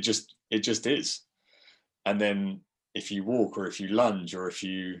it just is. And then if you walk or if you lunge or if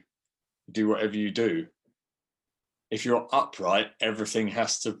you do whatever you do, if you're upright, everything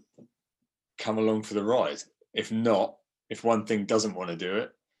has to come along for the ride. If not, if one thing doesn't want to do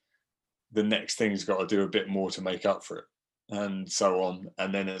it, the next thing's got to do a bit more to make up for it, and so on.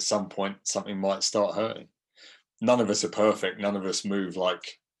 And then at some point, something might start hurting. None of us are perfect. None of us move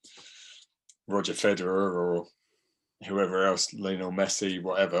like Roger Federer or whoever else, Lionel Messi,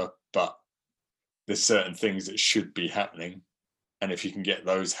 whatever. But there's certain things that should be happening. And if you can get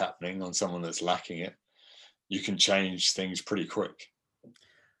those happening on someone that's lacking it, you can change things pretty quick.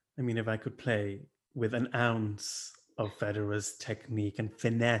 I mean, if I could play with an ounce of Federer's technique and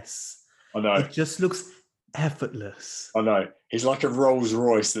finesse, I know. It just looks effortless. I know. He's like a Rolls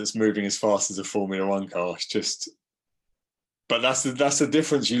Royce that's moving as fast as a Formula One car. It's just, but that's the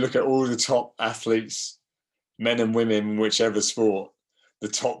difference. You look at all the top athletes, men and women, whichever sport, the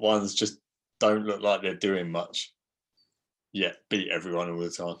top ones just don't look like they're doing much, yet beat everyone all the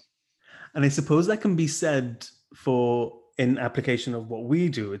time. And I suppose that can be said for in application of what we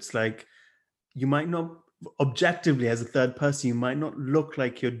do. It's like, you might not objectively as a third person, you might not look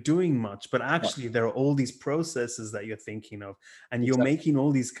like you're doing much, but actually there are all these processes that you're thinking of, and you're making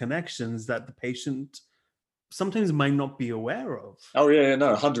all these connections that the patient sometimes might not be aware of. Oh yeah,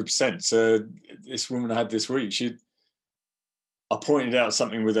 no, 100%. So this woman I had this week, I pointed out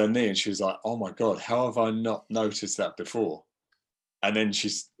something with her knee and she was like, oh my God, how have I not noticed that before? And then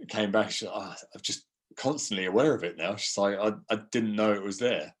she came back, she's like, I'm just constantly aware of it now. She's like, I didn't know it was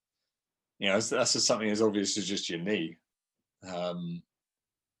there. You know, that's just something as obvious as just your knee.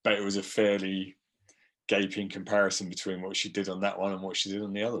 But it was a fairly gaping comparison between what she did on that one and what she did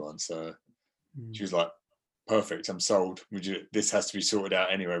on the other one. So she was like, perfect, I'm sold. This has to be sorted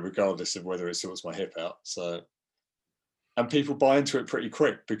out anyway, regardless of whether it sorts my hip out. So, and people buy into it pretty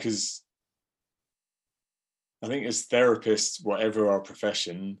quick, because I think as therapists, whatever our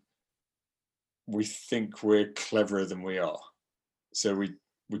profession, we think we're cleverer than we are. So we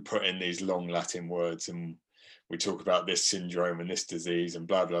put in these long Latin words and we talk about this syndrome and this disease and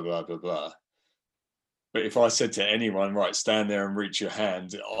blah, blah, blah, blah, blah. But if I said to anyone, right, stand there and reach your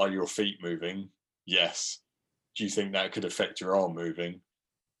hand, are your feet moving? Yes. Do you think that could affect your arm moving?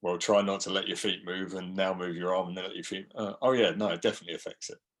 Well, try not to let your feet move and now move your arm and then let your feet. Oh yeah, no, it definitely affects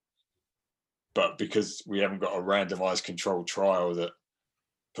it. But because we haven't got a randomized controlled trial that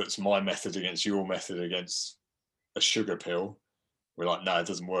puts my method against your method against a sugar pill, we're like, no, it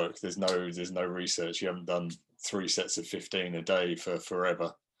doesn't work. There's no research. You haven't done 3 sets of 15 a day for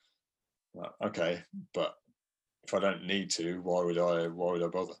forever. Well, okay, but if I don't need to, why would I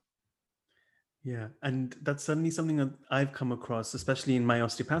bother? Yeah, and that's certainly something that I've come across, especially in my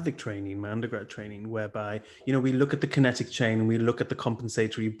osteopathic training, my undergrad training, whereby, we look at the kinetic chain and we look at the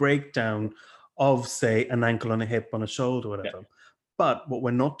compensatory breakdown of, say, an ankle on a hip on a shoulder, Yeah, whatever. But what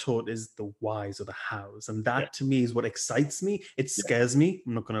we're not taught is the whys or the hows. And yeah, that to me is what excites me. It yeah, scares me,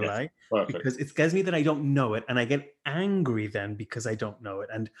 I'm not going to yes, lie, perfect. because it scares me that I don't know it. And I get angry then because I don't know it.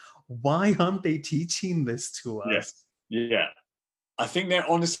 And why aren't they teaching this to us? Yes, yeah. I think they're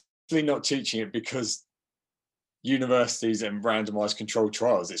honestly not teaching it because universities and randomized controlled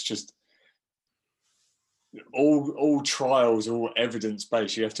trials. It's just all trials, all evidence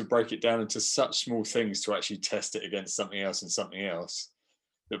based. You have to break it down into such small things to actually test it against something else and something else.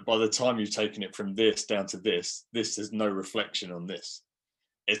 That by the time you've taken it from this down to this has no reflection on this.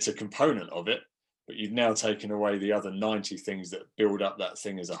 It's a component of it, but you've now taken away the other 90 things that build up that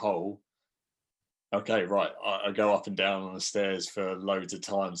thing as a whole. Okay, right. I go up and down on the stairs for loads of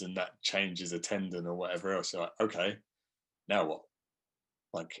times and that changes a tendon or whatever else. Like, okay, now what?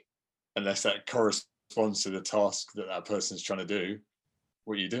 Like, unless that corresponds to the task that that person's trying to do,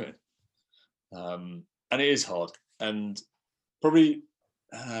 what are you doing? And it is hard. And probably,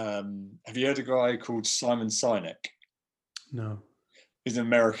 have you heard a guy called Simon Sinek? No. He's an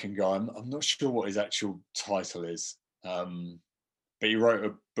American guy. I'm not sure what his actual title is, but he wrote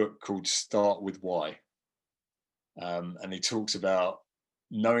a book called Start With Why. And he talks about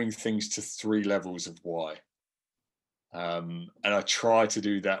knowing things to 3 levels of why. And I try to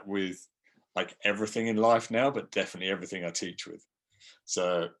do that with like everything in life now, but definitely everything I teach with.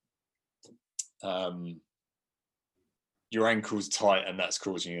 So your ankle's tight and that's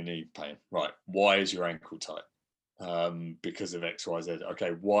causing you knee pain. Right. Why is your ankle tight? Because of X, Y, Z.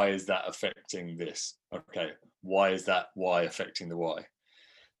 Okay, why is that affecting this? Okay, why is that why affecting the why?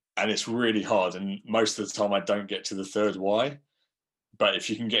 And it's really hard. And most of the time I don't get to the third why. But if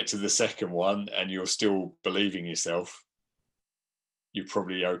you can get to the second one and you're still believing yourself, you're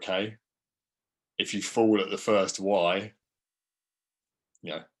probably okay. If you fall at the first why,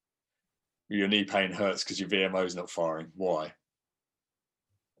 your knee pain hurts because your VMO is not firing. Why?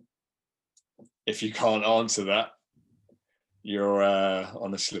 If you can't answer that, you're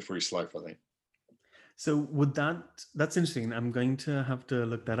on a slippery slope, I think. So would that's interesting. I'm going to have to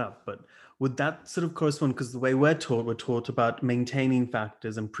look that up, but would that sort of correspond, because the way we're taught about maintaining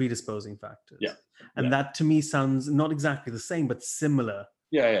factors and predisposing factors. Yeah. And that to me sounds not exactly the same, but similar.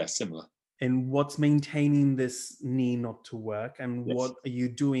 Yeah, similar. In what's maintaining this knee not to work and what are you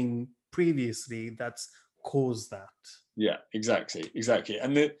doing previously that's caused that? Yeah, exactly.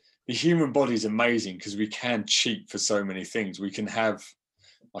 And the human body is amazing because we can cheat for so many things. We can have,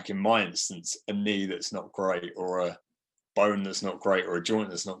 like in my instance, a knee that's not great or a bone that's not great or a joint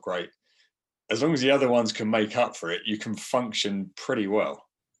that's not great. As long as the other ones can make up for it, you can function pretty well.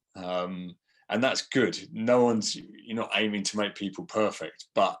 And that's good. You're not aiming to make people perfect,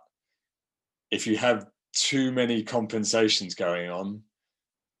 but if you have too many compensations going on,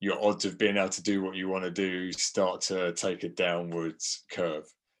 your odds of being able to do what you want to do start to take a downwards curve.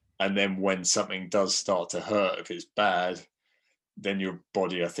 And then when something does start to hurt, if it's bad, then your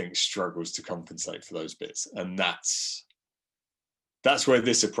body, I think, struggles to compensate for those bits. And that's where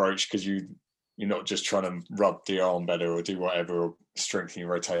this approach, because you're not just trying to rub the arm better or do whatever, or strengthen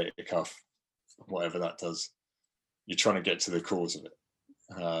your rotator cuff, whatever that does. You're trying to get to the cause of it,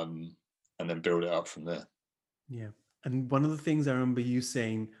 and then build it up from there. Yeah. And one of the things I remember you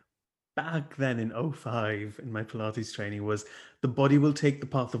saying back then in 2005 in my Pilates training was the body will take the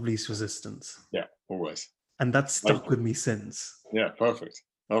path of least resistance. Yeah, always. And that's stuck with me since. Yeah, perfect.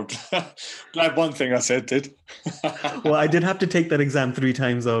 I'm glad one thing I said did. Well, I did have to take that exam 3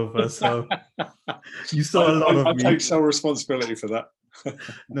 times over, so you saw a lot of me. I take sole responsibility for that.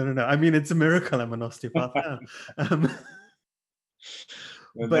 No. I mean, it's a miracle I'm an osteopath now.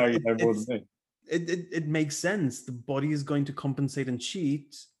 But now you know more than me. It makes sense. The body is going to compensate and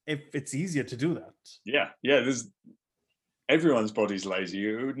cheat if it's easier to do that. Yeah. Everyone's body's lazy.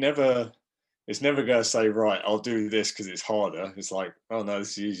 It's never going to say, right, I'll do this because it's harder. It's like, oh no,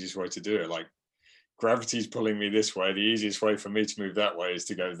 this is the easiest way to do it. Like, gravity's pulling me this way. The easiest way for me to move that way is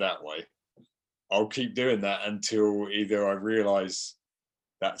to go that way. I'll keep doing that until either I realize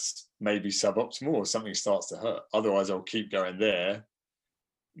that's maybe suboptimal or something starts to hurt. Otherwise, I'll keep going there.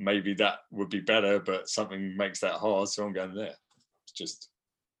 Maybe that would be better, but something makes that hard, so I'm going there. It's just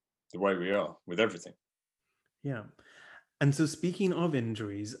the way we are with everything. Yeah. And so speaking of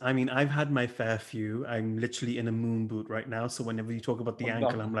injuries, I mean, I've had my fair few. I'm literally in a moon boot right now. So whenever you talk about the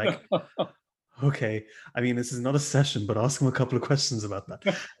ankle, I'm like, okay. I mean, this is not a session, but ask him a couple of questions about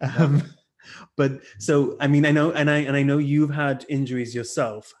that. But so, I mean, I know, and I know you've had injuries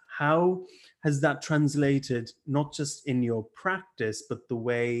yourself. How has that translated, not just in your practice, but the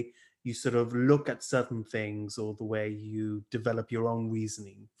way you sort of look at certain things, or the way you develop your own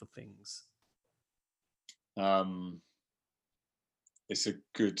reasoning for things? Um, it's a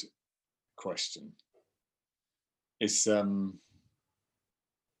good question. It's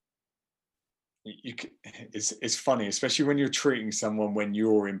it's funny, especially when you're treating someone when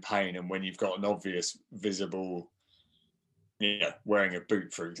you're in pain and when you've got an obvious visible, wearing a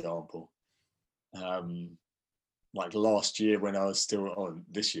boot, for example. Um, like last year when I was still on,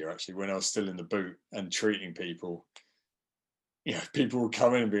 this year actually, when I was still in the boot and treating people, people would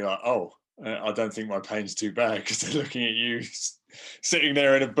come in and be like, "Oh, I don't think my pain's too bad," because they're looking at you sitting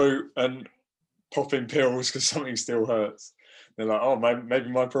there in a boot and popping pills because something still hurts. They're like, "Oh, maybe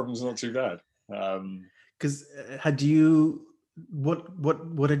my problem's not too bad." Because had you,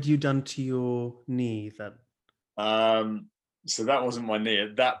 what had you done to your knee that? So that wasn't my knee.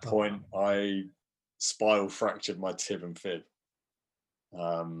 At that Oh, point, I spiral fractured my tib and fib.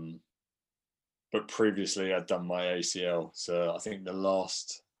 But previously, I'd done my ACL. So I think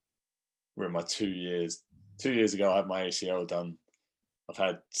we're in my 2 years. 2 years ago, I had my ACL done. I've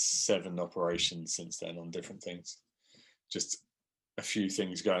had 7 operations since then on different things. Just a few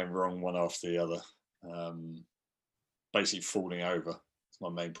things going wrong, one after the other. Basically falling over. It's my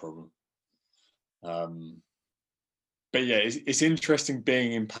main problem. But yeah, it's interesting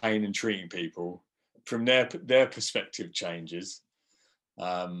being in pain and treating people from their perspective changes.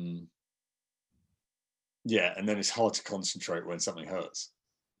 Yeah, and then it's hard to concentrate when something hurts.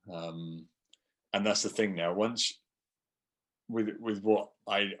 And that's the thing now. Once with what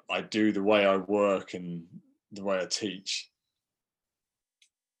I do, the way I work and the way I teach,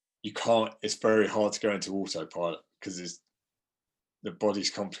 you can't. It's very hard to go into autopilot because the body's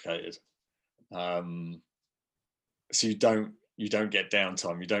complicated. So you don't get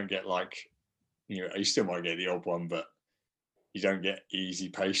downtime. You don't get like, you still might get the odd one, but you don't get easy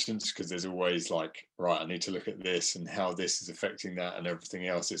patients because there's always like, right, I need to look at this and how this is affecting that and everything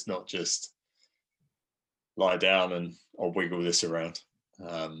else. It's not just lie down and I'll wiggle this around.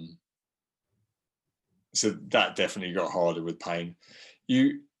 So that definitely got harder with pain.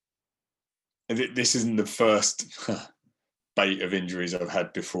 This isn't the first bait of injuries I've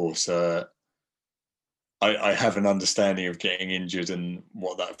had before, so I have an understanding of getting injured and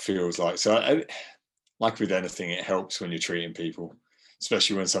what that feels like. So like with anything, it helps when you're treating people,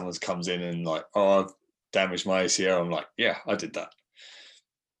 especially when someone comes in and like, "Oh, I've damaged my ACL." I'm like, "Yeah, I did that."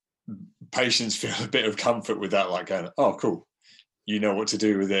 Patients feel a bit of comfort with that, like going, "Oh, cool, you know what to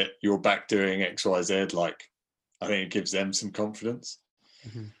do with it. You're back doing X, Y, Z." Like, I think it gives them some confidence.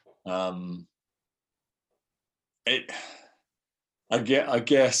 Mm-hmm. I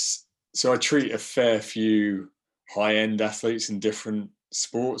guess. So I treat a fair few high-end athletes in different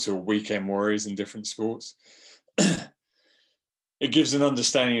sports, or weekend warriors in different sports. It gives an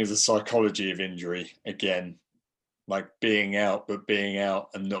understanding of the psychology of injury again, like being out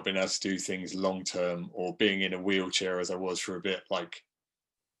and not being able to do things long term, or being in a wheelchair as I was for a bit. Like,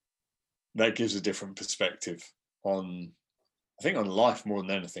 that gives a different perspective on, I think, on life more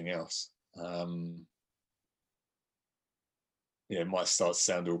than anything else. It might start to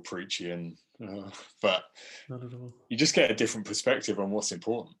sound all preachy but Not at all. you just get a different perspective on what's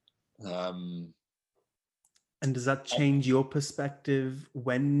important. And does that change your perspective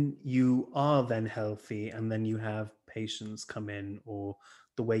when you are then healthy and then you have patients come in, or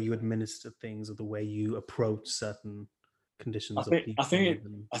the way you administer things, or the way you approach certain conditions of people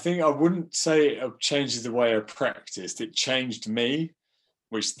even? I think I wouldn't say it changes the way I practiced. It changed me,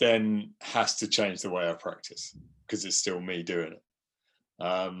 which then has to change the way I practice because it's still me doing it.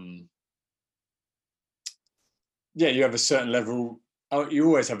 Yeah, you have a certain level. You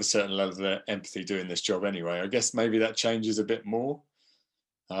always have a certain level of empathy doing this job anyway. I guess maybe that changes a bit more.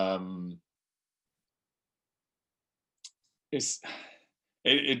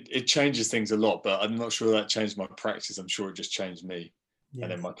 It changes things a lot, but I'm not sure that changed my practice. I'm sure it just changed me,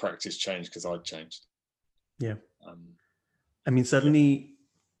 and then my practice changed because I'd changed. Yeah. I mean, certainly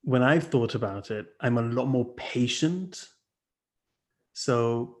when I've thought about it, I'm a lot more patient.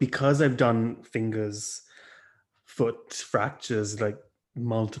 So because I've done fingers, foot fractures like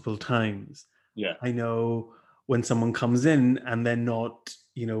multiple times, Yeah, I know when someone comes in and they're not,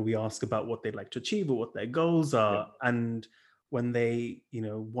 we ask about what they'd like to achieve or what their goals yeah, are. And when they,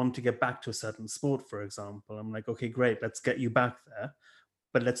 want to get back to a certain sport, for example, I'm like, okay, great, let's get you back there,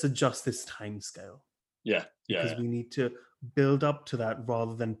 but let's adjust this time scale, yeah, because yeah, we need to build up to that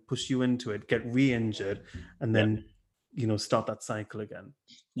rather than push you into it, get re-injured, and yeah, then start that cycle again.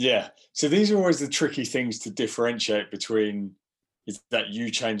 Yeah. So these are always the tricky things to differentiate between, is that you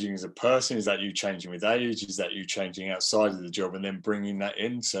changing as a person? Is that you changing with age? Is that you changing outside of the job and then bringing that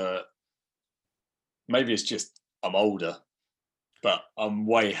in? So maybe it's just I'm older, but I'm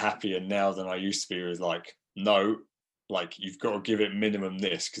way happier now than I used to be with like, no, like you've got to give it minimum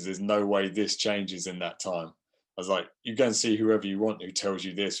this because there's no way this changes in that time. I was like, you go and see whoever you want who tells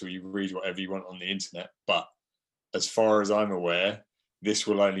you this, or you read whatever you want on the internet. But as far as I'm aware, this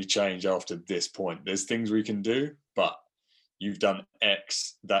will only change after this point. There's things we can do, but you've done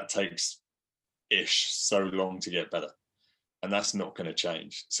X, that takes ish so long to get better. And that's not going to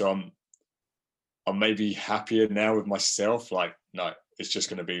change. So I'm maybe happier now with myself. Like, no, it's just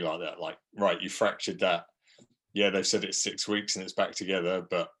going to be like that. Like, right, you fractured that. Yeah, they've said it's 6 weeks and it's back together,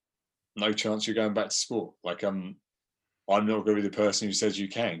 but no chance you're going back to sport. Like, I'm not going to be the person who says you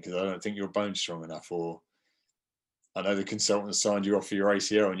can because I don't think your bone's strong enough. Or I know the consultant signed you off for your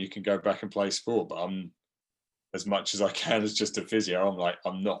ACL and you can go back and play sport, but I'm, as much as I can as just a physio, I'm like,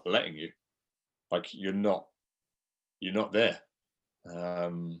 I'm not letting you. Like, you're not there.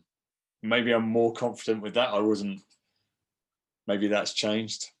 Maybe I'm more confident with that. I wasn't. Maybe that's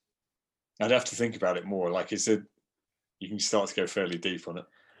changed. I'd have to think about it more. Like you can start to go fairly deep on it.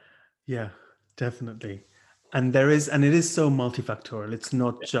 Yeah, definitely. And it is so multifactorial. It's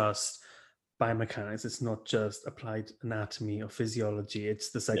not just biomechanics. It's not just applied anatomy or physiology.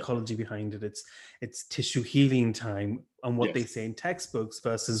 It's the psychology behind it. It's tissue healing time and what they say in textbooks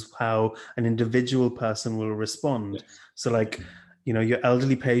versus how an individual person will respond. So like, your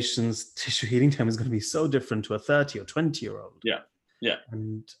elderly patient's tissue healing time is going to be so different to a 30 or 20-year-old. Yeah.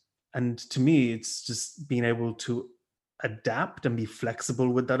 And to me, it's just being able to adapt and be flexible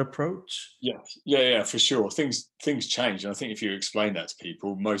with that approach. Yeah, for sure. Things change, and I think if you explain that to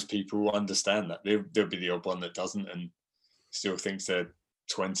people, most people will understand that. There'll be the odd one that doesn't and still thinks they're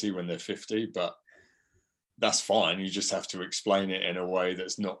 20 when they're 50, but that's fine. You just have to explain it in a way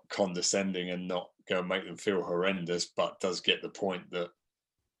that's not condescending and not go and make them feel horrendous, but does get the point that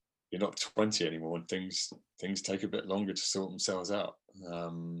you're not 20 anymore and things take a bit longer to sort themselves out.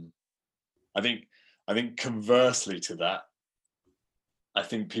 I think conversely to that, I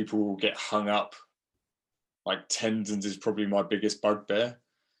think people will get hung up. Like tendons is probably my biggest bugbear,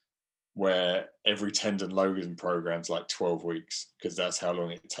 where every tendon loading program's like 12 weeks because that's how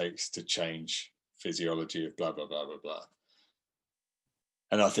long it takes to change physiology of blah, blah, blah, blah, blah.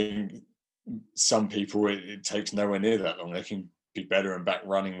 And I think some people, it takes nowhere near that long. They can be better and back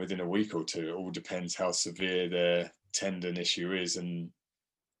running within a week or two. It all depends how severe their tendon issue is. And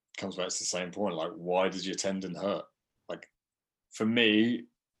it comes back to the same point. Like, why does your tendon hurt? Like, for me,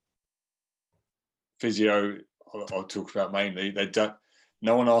 physio, I'll talk about mainly,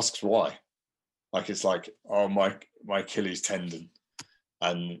 no one asks why. Like, it's like, oh, my Achilles tendon.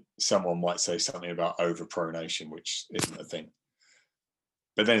 And someone might say something about overpronation, which isn't a thing.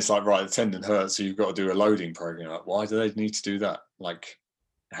 But then it's like, right, the tendon hurts, so you've got to do a loading program. Like, why do they need to do that? Like,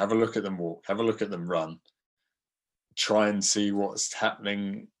 have a look at them walk, have a look at them run, try and see what's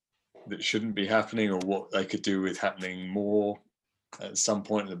happening that shouldn't be happening or what they could do with happening more at some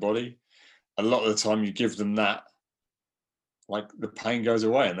point in the body. A lot of the time you give them that, like the pain goes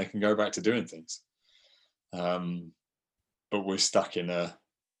away and they can go back to doing things. But we're stuck in a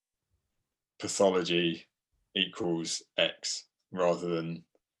pathology equals X rather than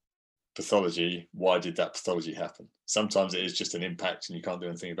pathology. Why did that pathology happen? Sometimes it is just an impact and you can't do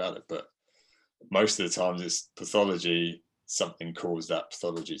anything about it. But most of the times it's pathology, something caused that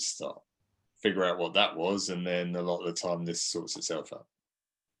pathology to start. Figure out what that was. And then a lot of the time this sorts itself out.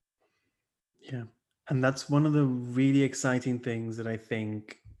 Yeah. And that's one of the really exciting things that I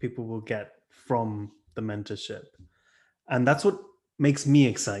think people will get from the mentorship. And that's what makes me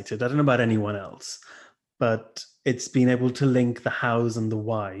excited. I don't know about anyone else, but it's being able to link the hows and the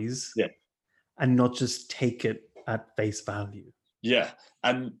whys and not just take it at face value. Yeah.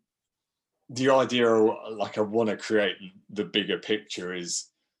 And the idea, like I want to create the bigger picture is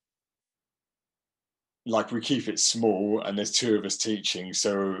like we keep it small and there's two of us teaching.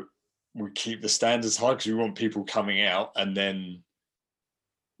 So we keep the standards high because we want people coming out and then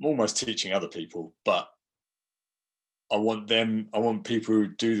almost teaching other people. But I want people who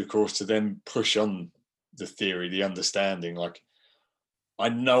do the course to then push on the theory, the understanding. Like, I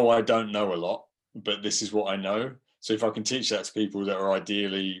know I don't know a lot, but this is what I know. So if I can teach that to people that are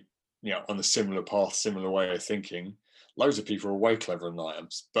ideally, on a similar path, similar way of thinking, loads of people are way cleverer than I am.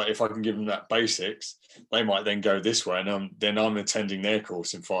 But if I can give them that basics, they might then go this way. And then I'm attending their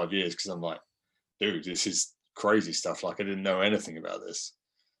course in 5 years because I'm like, dude, this is crazy stuff. Like, I didn't know anything about this.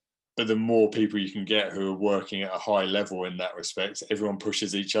 but the more people you can get who are working at a high level in that respect, everyone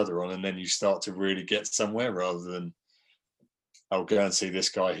pushes each other on, and then you start to really get somewhere, rather than, I'll go and see this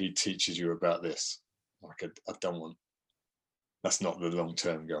guy, he teaches you about this. Like, I don't want, that's not the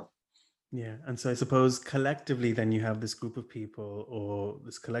long-term goal. Yeah. And so I suppose collectively then you have this group of people, or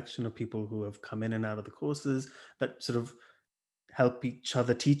this collection of people who have come in and out of the courses, that sort of help each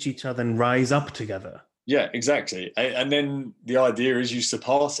other, teach each other, and rise up together. Yeah, exactly. And then the idea is you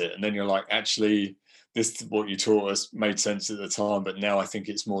surpass it, and then you're like, actually, this, what you taught us made sense at the time, but now I think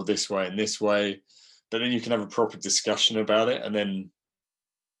it's more this way and this way. But then you can have a proper discussion about it, and then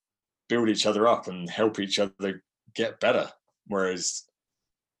build each other up and help each other get better. Whereas,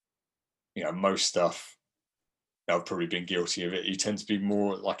 most stuff, I've probably been guilty of it, you tend to be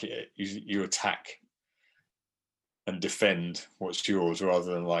more like you attack and defend what's yours,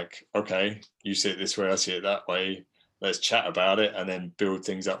 rather than like, okay, you see it this way, I see it that way, let's chat about it and then build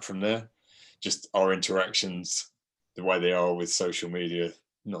things up from there. Just our interactions, the way they are with social media,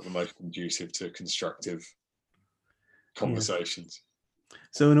 not the most conducive to constructive conversations.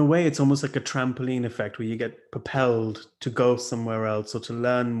 So in a way, it's almost like a trampoline effect, where you get propelled to go somewhere else, or to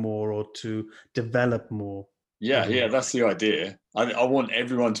learn more, or to develop more. Yeah, that's the idea. I want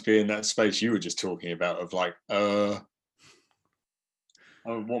everyone to be in that space you were just talking about, of like, what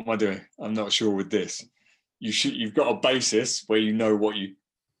am I doing? I'm not sure with this. You've got a basis where you know what you,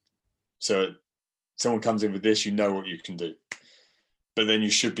 so someone comes in with this, you know what you can do. But then you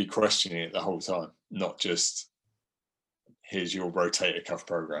should be questioning it the whole time, not just, here's your rotator cuff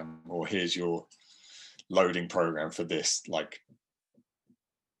program, or here's your loading program for this. Like,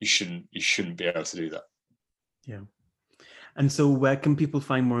 you shouldn't be able to do that. Yeah. And so where can people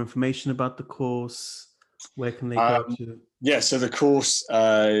find more information about the course? Where can they go to? Yeah, so the course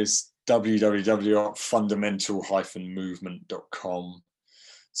is www.fundamental-movement.com.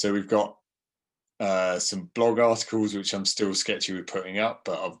 So we've got some blog articles, which I'm still sketchy with putting up,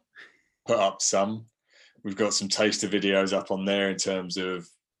 but I've put up some. We've got some taster videos up on there in terms of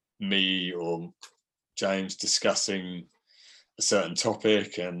me or James discussing a certain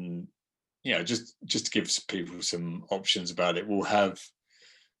topic, and just to give people some options about it. We'll have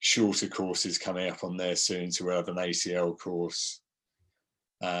shorter courses coming up on there soon. So we'll have an ACL course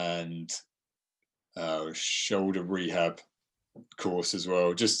and shoulder rehab course as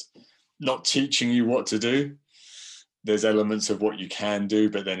well. Just not teaching you what to do. There's elements of what you can do,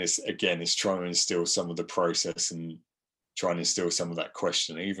 but then it's trying to instill some of the process and trying to instill some of that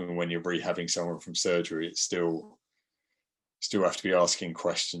question. Even when you're rehabbing someone from surgery, it's still have to be asking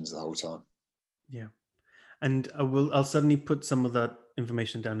questions the whole time. Yeah. And I'll certainly put some of that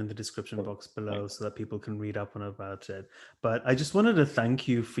information down in the description box below, so that people can read up on about it. But I just wanted to thank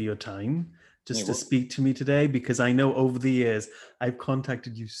you for your time to speak to me today, because I know over the years I've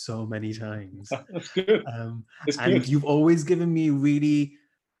contacted you so many times. That's good. And you've always given me really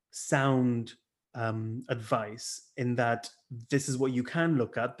sound advice, in that this is what you can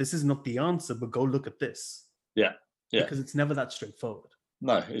look at. This is not the answer, but go look at this. Yeah. Because it's never that straightforward.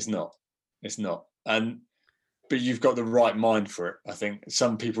 No, it's not. But you've got the right mind for it. I think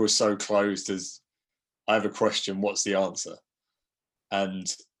some people are so closed as, I have a question, what's the answer?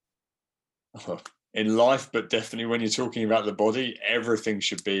 And in life, but definitely when you're talking about the body, everything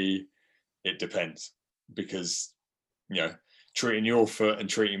should be, it depends. Because, treating your foot and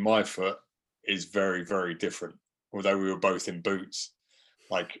treating my foot is very, very different. Although we were both in boots,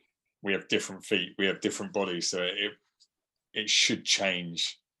 like, we have different feet, we have different bodies. So it should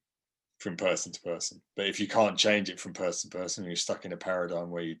change from person to person. But if you can't change it from person to person, you're stuck in a paradigm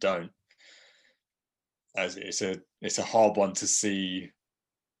where you don't. As it's a hard one to see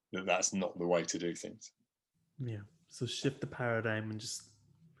that that's not the way to do things. Yeah. So shift the paradigm and just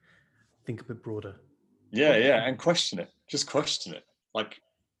think a bit broader. Yeah, and question it. Just question it. Like,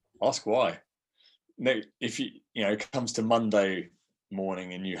 ask why. No, if it comes to Monday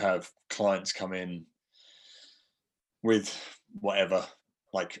morning and you have clients come in with whatever,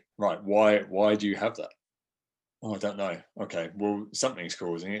 like, right, why do you have that? Oh, I don't know. Okay, well, something's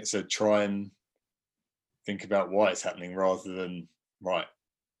causing it. So try and think about why it's happening, rather than, right,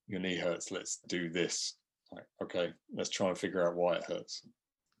 your knee hurts, let's do this. Like, okay, let's try and figure out why it hurts.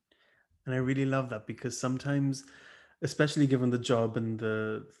 And I really love that, because sometimes, especially given the job and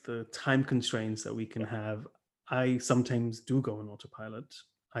the time constraints that we can have, I sometimes do go on autopilot.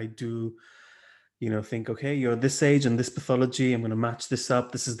 I do, think, okay, you're this age and this pathology, I'm going to match this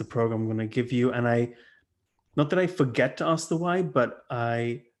up. This is the program I'm going to give you. And not that I forget to ask the why, but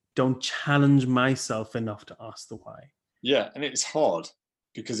I don't challenge myself enough to ask the why. Yeah, and it's hard,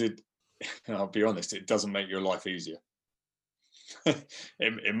 because I'll be honest, it doesn't make your life easier.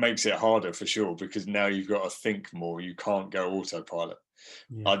 it makes it harder for sure, because now you've got to think more. You can't go autopilot.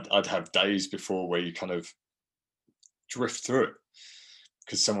 Yeah. I'd have days before where you kind of drift through it,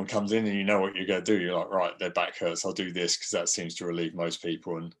 because someone comes in and you know what you're going to do. You're like, right, their back hurts, I'll do this because that seems to relieve most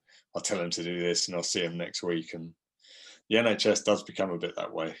people, and I'll tell them to do this and I'll see them next week. And the NHS does become a bit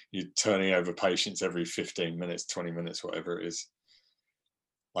that way. You're turning over patients every 15 minutes, 20 minutes, whatever it is.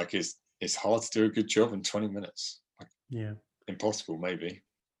 Like it's hard to do a good job in 20 minutes. Like, Yeah. impossible, maybe.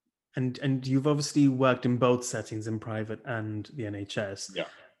 And you've obviously worked in both settings, in private and the NHS. Yeah.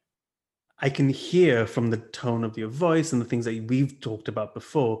 I can hear from the tone of your voice and the things that we've talked about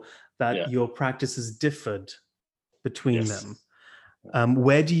before that Yeah. your practices differed between Yes. them.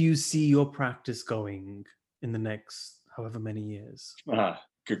 Where do you see your practice going in the next however many years?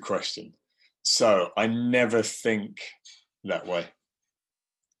 Good question. So I never think that way.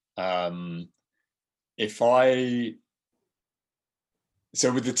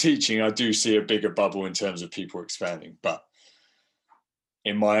 So with the teaching, I do see a bigger bubble in terms of people expanding, but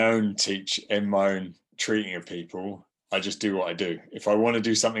in my own treating of people, I just do what I do. If I want to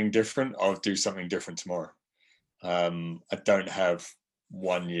do something different, I'll do something different tomorrow. I don't have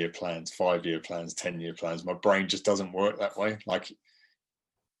 1 year plans, 5 year plans, 10-year plans. My brain just doesn't work that way. Like,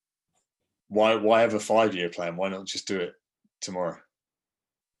 why have a 5-year plan? Why not just do it tomorrow?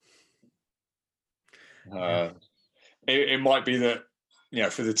 It might be that,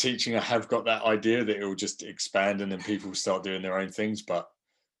 for the teaching, I have got that idea that it will just expand and then people start doing their own things, but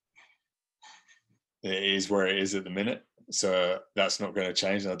it is where it is at the minute. So that's not going to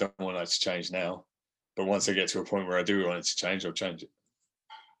change, and I don't want that to change now. But once I get to a point where I do want it to change, I'll change it.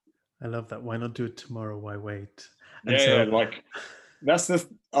 I love that. Why not do it tomorrow? Why wait? Like that's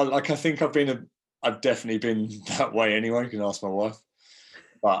I think I've definitely been that way anyway. You can ask my wife.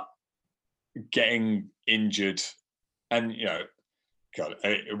 But getting injured, and God,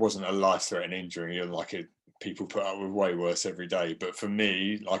 it wasn't a life-threatening injury. People put up with way worse every day. But for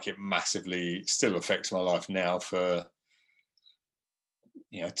me, like, it massively still affects my life now for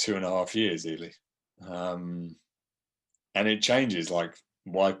 2.5 years, Ely. And it changes. Like,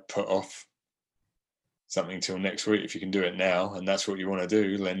 why put off something till next week if you can do it now? And that's what you want to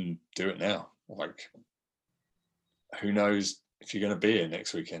do, then do it now. Like, who knows if you're going to be here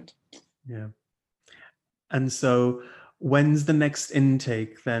next weekend? Yeah. And so when's the next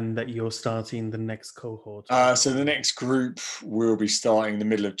intake then that you're starting the next cohort? So the next group will be starting the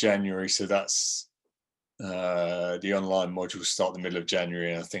middle of January. So that's the online modules start the middle of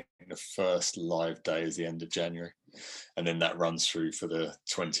January, and I think the first live day is the end of January, and then that runs through for the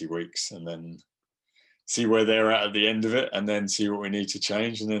 20 weeks, and then see where they're at the end of it, and then see what we need to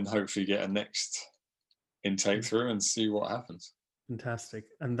change, and then hopefully get a next intake through and see what happens. Fantastic.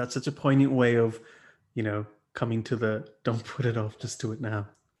 And that's such a poignant way of coming to the don't put it off, just do it now.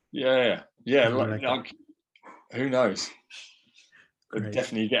 Yeah. Like who knows? Great.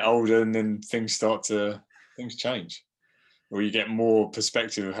 Definitely get older, and then things change, or you get more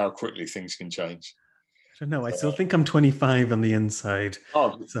perspective of how quickly things can change. I don't know. I still think I'm 25 on the inside.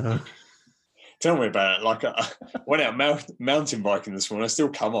 So tell me about it. Like, I went out mountain biking this morning. I still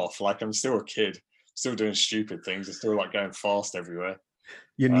come off like I'm still a kid, still doing stupid things. I still like going fast everywhere.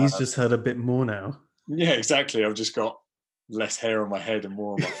 Your knees just hurt a bit more now. Yeah, exactly. I've just got less hair on my head and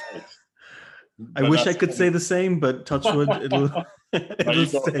more on my face. I wish I could say the same, but touch wood, it'll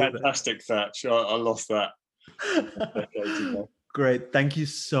you've got a fantastic thatch. I lost that. Great. Thank you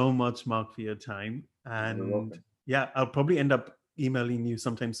so much, Mark, for your time. And yeah, I'll probably end up emailing you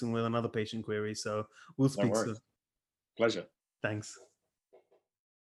sometime soon with another patient query. So we'll speak soon. Pleasure. Thanks.